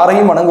தவிர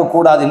யாரையும்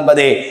வணங்கக்கூடாது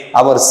என்பதே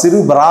அவர் சிறு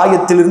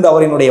பிராயத்திலிருந்து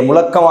அவரினுடைய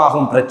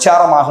முழக்கமாகவும்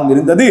பிரச்சாரமாகவும்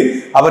இருந்தது.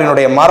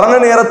 அவரினுடைய மரண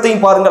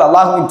நேரத்தையும் பாருங்கள்,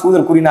 அல்லாஹுவின்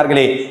தூதர்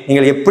கூறினார்களே,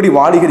 நீங்கள் எப்படி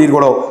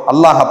வாழுகிறீர்களோ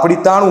அல்லாஹ்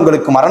அப்படித்தான்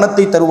உங்களுக்கு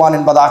மரணத்தை தருவான்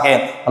என்பதாக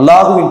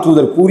அல்லாஹுவின்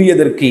தூதர்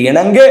கூறியதற்கு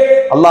இணங்க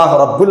அல்லாஹ்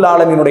ரப்புல்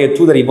ஆலமீனுடைய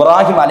தூதர்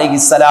இப்ராஹிம்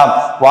அலைஹிஸ்ஸலாம்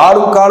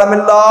வாழும்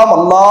காலமெல்லாம்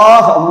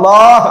அல்லாஹ்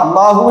அல்லாஹ்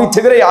அல்லாஹுவை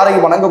தவிர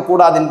யாரையும்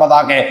வணங்கக்கூடாது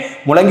என்பதாக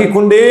முழங்கிக்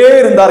கொண்டே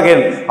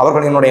இருந்தார்கள்.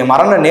 அவர்களினுடைய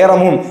மரண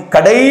நேரமும்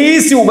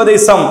கடைசி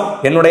உபதேசம்,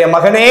 என்னுடைய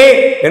மகனே,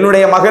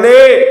 என்னுடைய மகளே,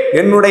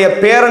 என்னுடைய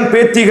பேரன்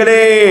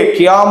பேத்திகளே,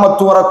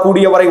 கியாமத்து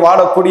வரக்கூடியவரை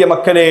வாழக்கூடிய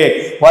மக்களே,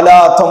 வலா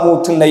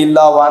தமூதுன்ன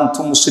இல்லா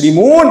வஅன்தும்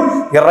முஸ்லிமூன்,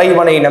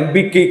 இறைவனை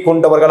நம்பிக்கை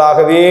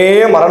கொண்டவர்களாகவே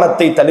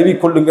மரணத்தை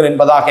தழுவிக் கொள்ளுங்கள்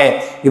என்பதாக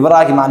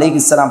இப்ராஹிம்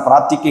அலைஹிஸ்ஸலாம்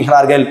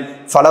பிரார்த்திக்கிறார்கள்.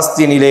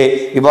 பலஸ்தீனிலே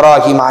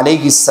இப்ராஹிம்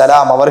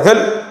அலைஹிஸ்ஸலாம்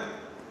அவர்கள்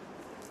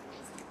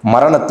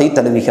மரணத்தை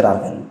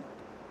தழுவுகிறார்கள்.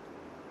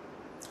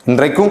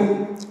 இன்றைக்கும்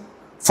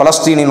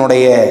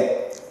பலஸ்தீனினுடைய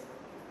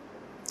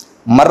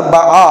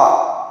மர்பா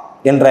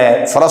என்ற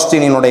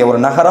பலஸ்தீனினுடைய ஒரு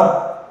நகரம்,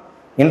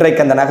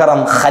 இன்றைக்கு அந்த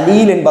நகரம்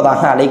ஹலீல்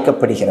என்பதாக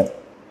அழைக்கப்படுகிறது.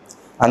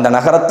 அந்த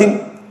நகரத்தில்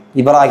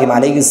இப்ராஹிம்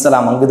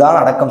அலைஹிஸ்ஸலாம் அங்குதான்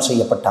அடக்கம்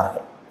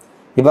செய்யப்பட்டார்கள்.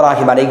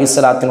 இப்ராஹிம்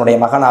அலைஹிஸ்ஸலாத்தினுடைய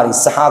மகனார்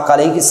இஸ்ஹாக்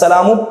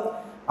அலைஹிஸ்ஸலாமும்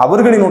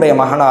அவர்களினுடைய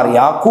மகனார்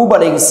யாக்கூப்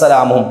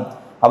அலைஹிஸ்ஸலாமும்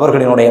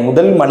அவர்களினுடைய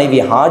முதல் மனைவி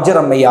ஹாஜர்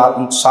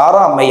அம்மையாரும்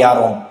சாரா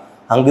அம்மையாரும்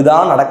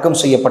அங்குதான்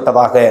அடக்கம்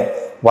செய்யப்பட்டதாக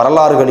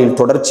வரலாறுகளில்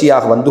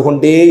தொடர்ச்சியாக வந்து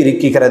கொண்டே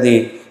இருக்கிறது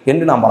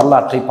என்று நாம்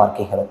வரலாற்றை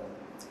பார்க்கிறோம்.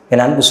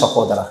 என் அன்பு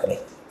சகோதரர்களே,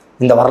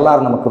 இந்த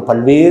வரலாறு நமக்கு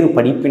பல்வேறு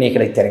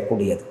படிப்பினைகளை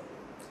தரக்கூடியது.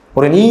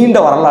 ஒரு நீண்ட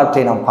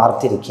வரலாற்றை நாம்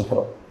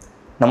பார்த்திருக்கிறோம்.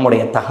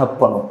 நம்முடைய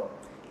தகப்பனும்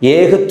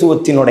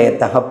ஏகத்துவத்தினுடைய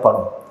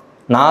தகப்பனும்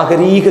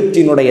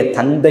நாகரீகத்தினுடைய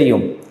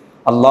தந்தையும்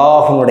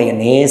அல்லாஹ்வுடைய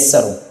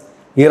நேசரும்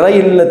இறை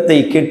இல்லத்தை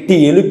கெட்டி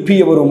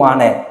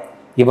எழுப்பியவருமான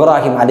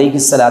இப்ராஹிம்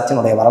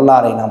அலைஹிஸ்ஸலாத்தினுடைய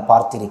வரலாறை நாம்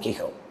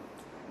பார்த்திருக்கிறோம்.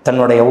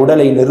 தன்னுடைய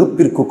உடலை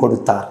நெருப்பிற்கு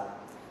கொடுத்தார்.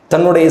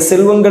 தன்னுடைய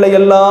செல்வங்களை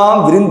எல்லாம்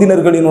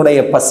விருந்தினர்களினுடைய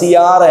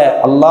பசியார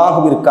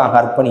அல்லாஹுவிற்காக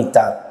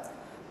அர்ப்பணித்தார்.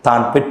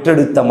 தான்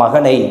பெற்றெடுத்த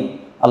மகனை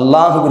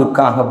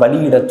அல்லாஹுவிற்காக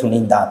பலியிட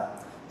துணிந்தார்.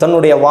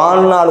 தன்னுடைய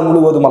வாழ்நாள்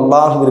முழுவதும்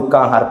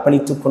அல்லாஹுவிற்காக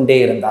அர்ப்பணித்துக் கொண்டே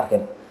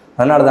இருந்தார்கள்.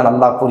 அதனால தான்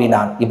அல்லாஹ்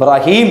கூறினான்,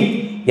 இப்ராஹிம்,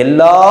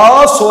 எல்லா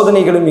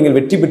சோதனைகளும் நீங்கள்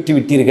வெற்றி பெற்று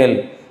விட்டீர்கள்.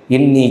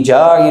 இன்னி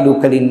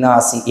ஜாயிலுக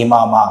லின்னாசி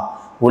இமாமா,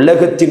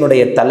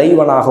 உலகத்தினுடைய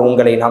தலைவனாக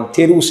உங்களை நாம்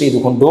தேர்வு செய்து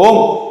கொண்டோம்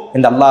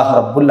என்று அல்லாஹ்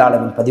ரப்புல்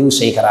ஆலமீன் பதிவு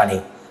செய்கிறானே,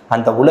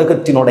 அந்த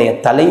உலகத்தினுடைய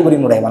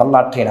தலைவரினுடைய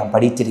வரலாற்றை நாம்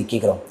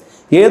படித்திருக்கிறோம்.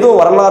 ஏதோ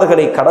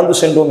வரலாறுகளை கடந்து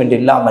சென்றோம் என்று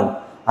இல்லாமல்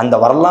அந்த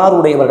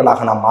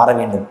வரலாறுடையவர்களாக நாம் மாற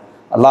வேண்டும்.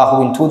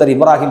 அல்லாஹுவின் தூதர்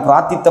இப்ராஹிம்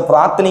பிரார்த்தித்த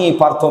பிரார்த்தனையை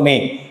பார்த்தோமே,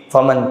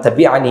 ஃபமன்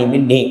தபிஅனி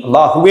மின்னி,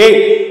 அல்லாஹுவே,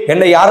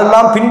 என்னை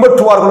யாரெல்லாம்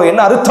பின்பற்றுவார்களோ,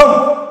 என்ன அர்த்தம்,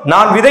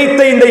 நான் விதைத்த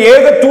இந்த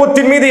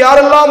ஏகத்துவத்தின் மீது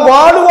யாரெல்லாம்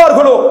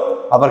வாழுவார்களோ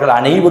அவர்கள்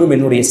அனைவரும்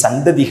என்னுடைய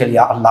சந்ததிகள்.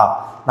 யா அல்லாஹ்,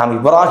 நாம்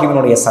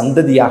இப்ராஹிமினுடைய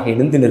சந்ததியாக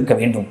எழுந்து நிற்க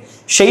வேண்டும்.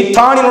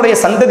 ஷைத்தானினுடைய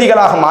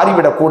சந்ததிகளாக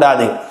மாறிவிடக்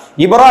கூடாது.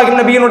 இப்ராஹிம்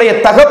நபியினுடைய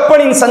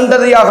தகப்பனின்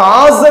சந்ததியாக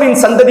ஆசரின்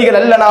சந்ததிகள்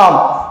அல்ல நாம்.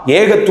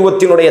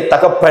 ஏகத்துவத்தினுடைய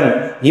தகப்பன்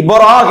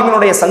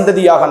இப்ராஹிமினுடைய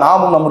சந்ததியாக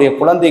நாமும் நம்முடைய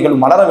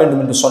குழந்தைகள் மலர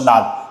வேண்டும் என்று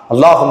சொன்னால்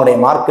அல்லாஹ்வுடைய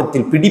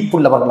மார்க்கத்தில்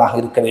பிடிப்புள்ளவர்களாக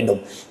இருக்க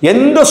வேண்டும்.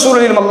 எந்த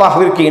சூழலிலும்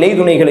அல்லாஹ்விற்கு இணை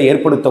துணைகளை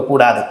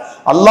ஏற்படுத்தக்கூடாது.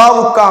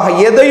 அல்லாஹ்வுக்காக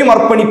எதையும்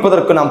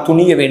அர்ப்பணிப்பதற்கு நாம்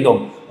துணிய வேண்டும்.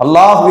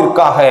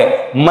 அல்லாஹ்விற்காக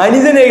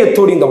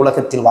மனிதநேயத்தோடு இந்த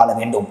உலகத்தில் வாழ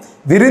வேண்டும்.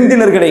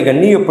 விருந்தினர்களை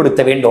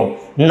கண்ணியப்படுத்த வேண்டும்.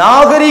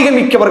 நாகரீக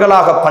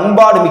மிக்கவர்களாக,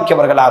 பண்பாடு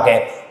மிக்கவர்களாக,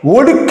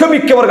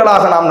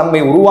 ஒடுக்கமிக்கவர்களாக நாம்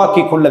நம்மை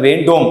உருவாக்கி கொள்ள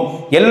வேண்டும்.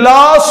 எல்லா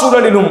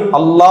சூழலிலும்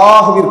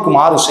அல்லாஹ்விற்கு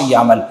மாறு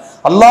செய்யாமல்,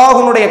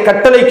 அல்லாஹ்வுடைய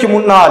கட்டளைக்கு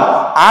முன்னால்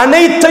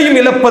அனைத்தையும்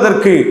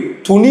இழப்பதற்கு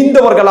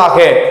துணிந்தவர்களாக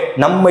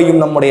நம்மையும்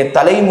நம்முடைய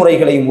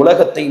தலைமுறைகளையும்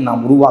உலகத்தையும்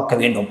நாம் உருவாக்க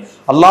வேண்டும்.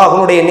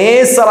 அல்லாஹ்வுடைய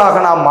நேசராக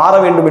நாம் மாற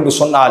வேண்டும் என்று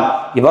சொன்னால்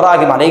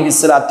இப்ராஹிம்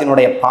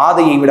அலைஹிஸ்ஸலாத்தினுடைய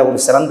பாதையை விட ஒரு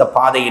சிறந்த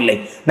பாதை இல்லை.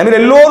 நம்ம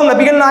எல்லோரும்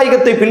நபிகள்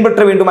நாயகத்தை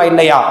பின்பற்ற வேண்டுமா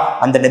இல்லையா?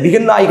 அந்த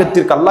நபிகள்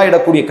நாயகத்திற்கு அல்லாஹ்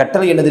இடக்கூடிய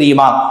கட்டளை என்ன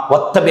தெரியுமா?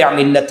 வத்தபிஅ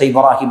மில்லத்த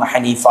இப்ராஹிம்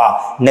ஹனீஃபா,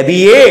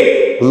 நபியே,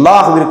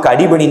 அல்லாஹ்விற்கு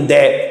அடிபணிந்த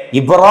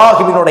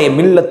இப்ராஹிமினுடைய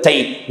மில்லத்தை,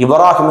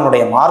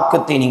 இப்ராஹிமினுடைய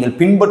மார்க்கத்தை நீங்கள்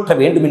பின்பற்ற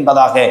வேண்டும்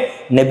என்பதாக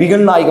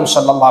நபிகள் நாயகம்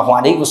ஸல்லல்லாஹு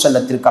அலைஹி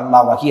வஸல்லத்திற்கு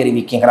அல்லாஹ் வஹி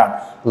அறிவிக்கிறான்.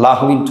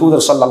 அல்லாஹ்வின்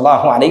தூதர்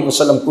ஸல்லல்லாஹு அலைஹி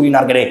வஸல்லம்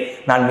கூறினார்களே,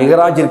 நான்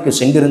மிஹ்ராஜிற்கு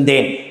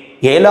சென்றிருந்தேன்.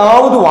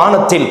 7வது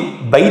வானத்தில்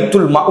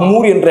பைத்துல்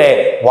மஅமூர் என்ற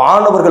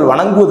வானவர்கள்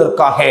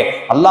வணங்குவதற்காக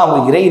அல்லாஹ் ஒரு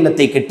இறை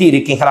இல்லத்தை கட்டி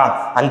இருக்கிறான்.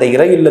 அந்த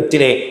இறை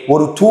இல்லத்திலே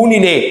ஒரு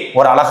தூணிலே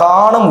ஒரு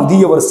அழகான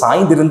முதியவர்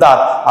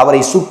சாய்ந்திருந்தார். அவரை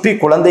சுற்றி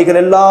குழந்தைகள்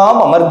எல்லாம்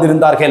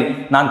அமர்ந்திருந்தார்கள்.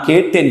 நான்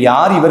கேட்டேன்,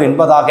 யார் இவர்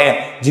என்பதாக.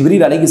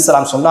 ஜிப்ரீல்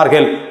அலைஹிஸ்ஸலாம்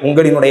சொன்னார்கள்,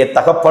 உங்களினுடைய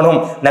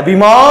தகப்பனும்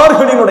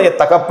நபிமார்களினுடைய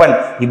தகப்பன்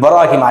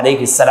இப்ராஹிம்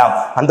அலைஹிஸ்ஸலாம்.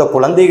 அந்த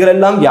குழந்தைகள்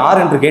எல்லாம்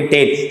யார் என்று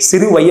கேட்டேன்.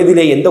 சிறு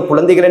வயதிலே எந்த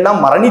குழந்தைகள் எல்லாம்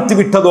மரணித்து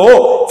விட்டதோ,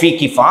 ஃபீ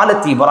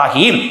கிஃபாலத்தி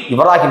இப்ராஹிம்,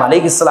 இப்ராஹிம்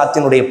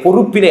அலைஹிஸ்ஸலாத்தினுடைய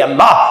பொறுப்பிலே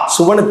அல்லாஹ்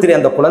சுவனத்திலே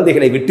அந்த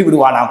குழந்தைகளை விட்டு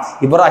விடுவானாம்.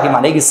 இப்ராஹிம்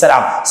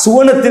அலைஹிஸ்ஸலாம்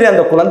சுவனத்திலே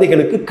அந்த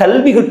குழந்தைகளுக்கு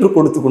கல்வி கற்றுக்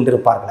கொடுத்து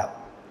கொண்டிருப்பார்களாம்.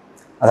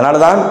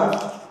 அதனால்தான்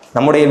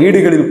நம்முடைய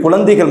வீடுகளில்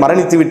குழந்தைகள்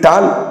மரணித்து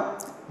விட்டால்,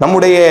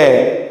 நம்முடைய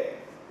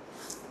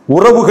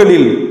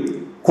உறவுகளில்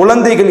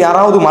குழந்தைகள்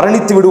யாராவது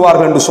மரணித்து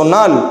விடுவார்கள் என்று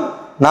சொன்னால்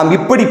நாம்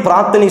இப்படி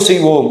பிரார்த்தனை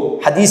செய்வோம்.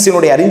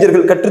 ஹதீஸினுடைய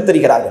அறிஞர்கள்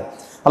கற்றுத்தருகிறார்கள்.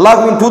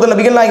 அல்லாஹ்வின் தூதர்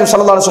நபிகள் நாயகம்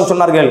ஸல்லல்லாஹு அலைஹி வஸல்லம்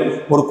சொன்னார்கள்,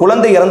 ஒரு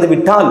குழந்தை இறந்து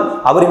விட்டால்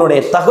அவரினுடைய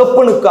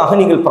தகப்பனுக்காக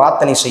நீங்கள்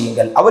பிரார்த்தனை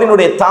செய்யுங்கள்,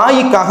 அவரினுடைய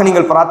தாய்க்காக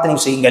நீங்கள் பிரார்த்தனை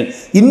செய்யுங்கள்.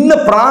 இன்ன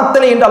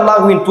பிரார்த்தனை என்று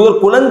அல்லாஹ்வின்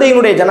தூதர்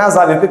குழந்தையினுடைய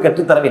ஜனாசாவிற்கு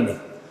கற்றுத்தரவில்லை.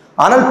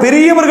 ஆனால்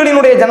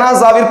பெரியவர்களினுடைய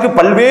ஜனாசாவிற்கு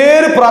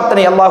பல்வேறு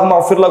பிரார்த்தனை, அல்லாஹும்ம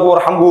அஃபிர் லஹு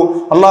வர்ஹம்ஹு,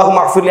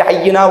 அல்லாஹும்ம அஃபிர் லி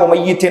ஹய்யினா வ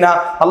மய்யித்தினா,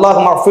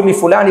 அல்லாஹும்ம அஃபிர் லி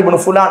ஃபுலான் இப்னு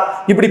ஃபுலான்,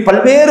 இப்படி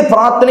பல்வேறு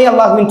பிரார்த்தனை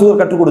அல்லாஹ்வின் தூதர்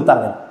கற்றுக்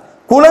கொடுத்தார்கள்.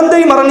 குழந்தை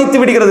மரணித்து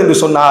விடுகிறது என்று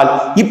சொன்னால்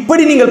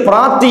இப்படி நீங்கள்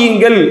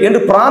பிரார்த்தியுங்கள் என்று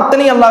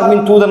பிரார்த்தனை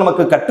அல்லாஹ்வின் தூதர்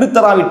நமக்கு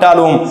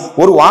கற்றுத்தராவிட்டாலும்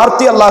ஒரு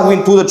வார்த்தை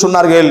அல்லாஹ்வின் தூதர்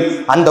சொன்னார்கள்,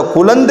 அந்த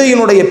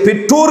குழந்தையினுடைய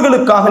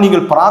பெற்றோர்களுக்காக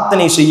நீங்கள்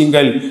பிரார்த்தனை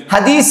செய்யுங்கள்.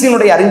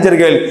 ஹதீஸினுடைய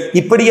அறிஞர்கள்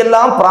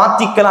இப்படியெல்லாம்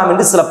பிரார்த்திக்கலாம்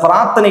என்று சில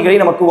பிரார்த்தனைகளை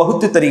நமக்கு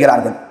வகுத்து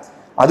தருகிறார்கள்.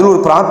 அதில் ஒரு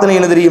பிரார்த்தனை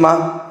என்ன தெரியுமா?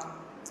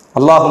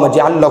 அல்லாஹும்ம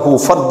ஜஅல் லஹு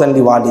ஃபர்தன்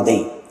லிவாலிதை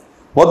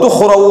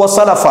வதுஹுர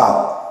வஸலஃபா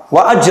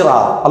வஅஜ்ரா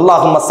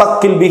அல்லாஹும்ம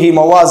ஸக்கில் பிஹி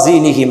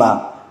மவாஸீனிஹிமா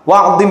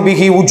வஅதிம்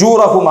பிஹி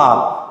உஜூரஹுமா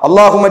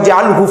அல்லாஹும்ம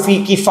ஜஅல்ஹு ஃபீ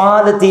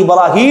கிஃபாலத்தி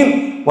இப்ராஹிம்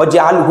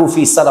வஜஅல்ஹு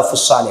ஃபீ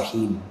ஸலஃபுஸ்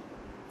ஸாலிஹீன்.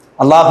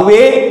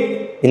 அல்லாஹ்வே,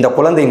 இந்த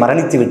குழந்தை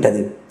மரணித்து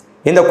விட்டது,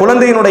 இந்த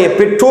குழந்தையினுடைய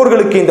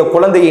பெற்றோர்களுக்கு இந்த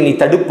குழந்தையை நீ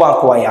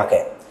தடுப்பாக்குவாயாக.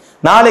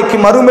 நாளைக்கு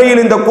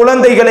மறுமையில் இந்த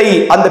குழந்தைகளை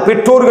அந்த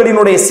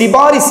பெற்றோர்களினுடைய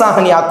சிபாரிசாக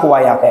நீ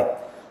ஆக்குவாயாக.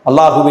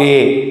 அல்லாஹுவே,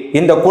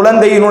 இந்த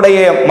குழந்தையினுடைய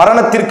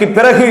மரணத்திற்கு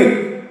பிறகு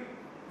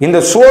இந்த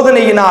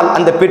சோதனையினால்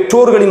அந்த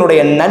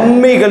பெற்றோர்களினுடைய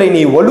நன்மைகளை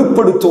நீ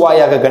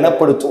வலுப்படுத்துவாயாக,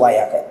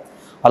 கனப்படுத்துவாயாக.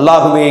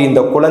 அல்லாஹுவே, இந்த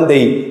குழந்தை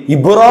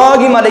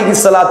இப்ராஹிம்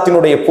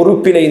அலைஹிஸ்ஸலாத்தினுடைய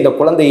பொறுப்பிலே இந்த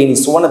குழந்தையை நீ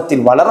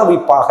சுவனத்தில் வளர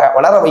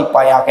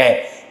வைப்பாயாக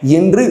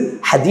என்று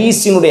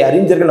ஹதீஸினுடைய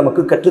அறிஞர்கள்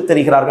நமக்கு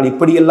கற்றுத்தருகிறார்கள்.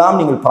 இப்படியெல்லாம்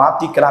நீங்கள்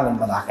பிரார்த்திக்கலாம்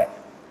என்பதாக.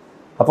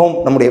 அப்போ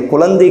நம்முடைய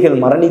குழந்தைகள்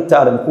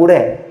மரணித்தாலும் கூட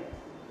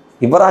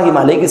இப்ராஹிம்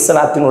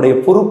அலைஹிஸ்ஸலாத்தினுடைய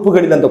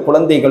பொறுப்புகளில் அந்த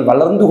குழந்தைகள்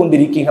வளர்ந்து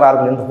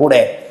கொண்டிருக்கிறார்கள் என்று கூட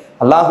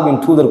அல்லாஹுவின்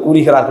தூதர்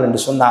கூறுகிறார்கள்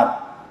என்று சொன்னார்.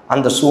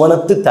 அந்த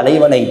சுவனத்து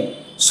தலைவனை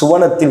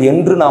சுவனத்தில்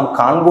என்று நாம்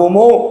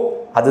காண்போமோ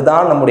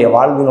அதுதான் நம்முடைய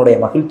வாழ்வினுடைய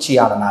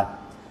மகிழ்ச்சியான நாள்.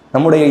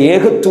 நம்முடைய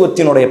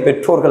ஏகத்துவத்தினுடைய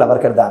பெற்றோர்கள்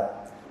அவர்கள்தான்.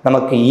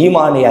 நமக்கு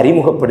ஈமானை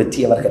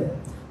அறிமுகப்படுத்தியவர்கள்,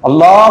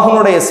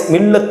 அல்லாஹ்வுடைய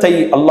மில்லத்தை,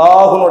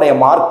 அல்லாஹ்வுடைய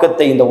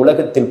மார்க்கத்தை இந்த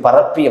உலகத்தில்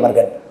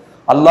பரப்பியவர்கள்,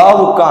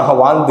 அல்லாஹ்வுக்காக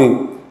வாழ்ந்து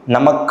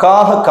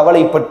நமக்காக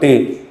கவலைப்பட்டு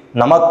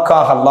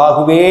நமக்காக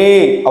அல்லாஹுவே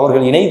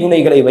அவர்கள் இணை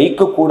துணைகளை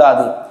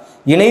வைக்கக்கூடாது,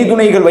 இணை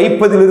துணைகள்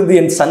வைப்பதிலிருந்து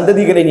என்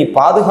சந்ததிகளை நீ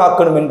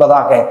பாதுகாக்கணும்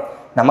என்பதாக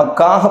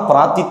நமக்காக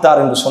பிரார்த்தித்தார்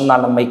என்று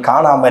சொன்னால் நம்மை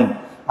காணாமல்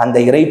அந்த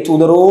இறை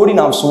தூதரோடு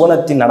நாம்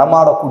சுவனத்தில்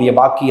நடமாடக்கூடிய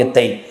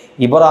பாக்கியத்தை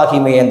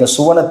இப்ராஹிமை அந்த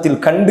சுவனத்தில்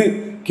கண்டு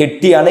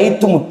கெட்டி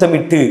அணைத்து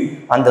முத்தமிட்டு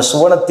அந்த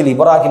சுவனத்தில்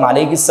இப்ராஹிம்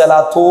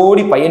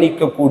அலைஹிஸ்ஸலாத்தோடு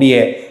பயணிக்கக்கூடிய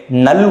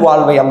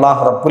நல்வாழ்வை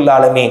அல்லாஹ் ரப்புல்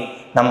ஆலமீன்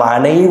நம்ம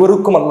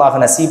அனைவருக்கும் அல்லாஹ்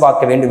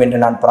நசீபாக்க வேண்டும் என்று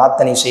நான்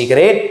பிரார்த்தனை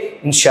செய்கிறேன்.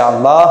 இன்ஷா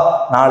அல்லாஹ்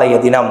நாளைய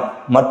தினம்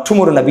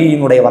மற்றொரு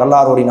நபியினுடைய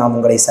வரலாறோடு நாம்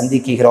உங்களை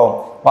சந்திக்கிறோம்.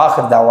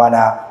 வாஹிர்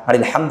தவானா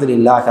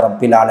அல்ஹம்துலில்லாஹி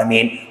ரப்பில்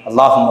ஆலமீன்.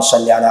 அல்லாஹும்ம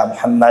ஸல்லி அலா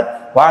முஹம்மத்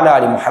வ அலா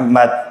ஆலி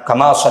முஹம்மத்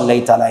கமா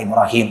ஸல்லைத அலா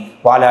இப்ராஹிம்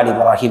வ அலா ஆலி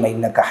இப்ராஹிம்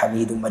இன்னக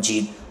ஹமீதும்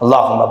மஜீத்.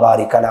 அல்லாஹும்ம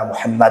பாரிக் அலா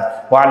முஹம்மத்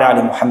வ அலா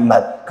ஆலி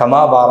முஹம்மத்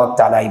கமா பாரக்த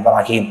அலா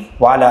இப்ராஹிம்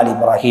வ அலா ஆலி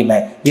இப்ராஹிம்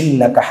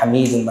இன்னக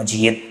ஹமீதும்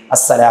மஜீத்.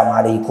 அஸ்ஸலாமு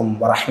அலைக்கும்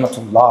வ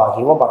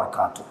ரஹ்மத்துல்லாஹி வ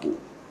பரகாத்துஹு.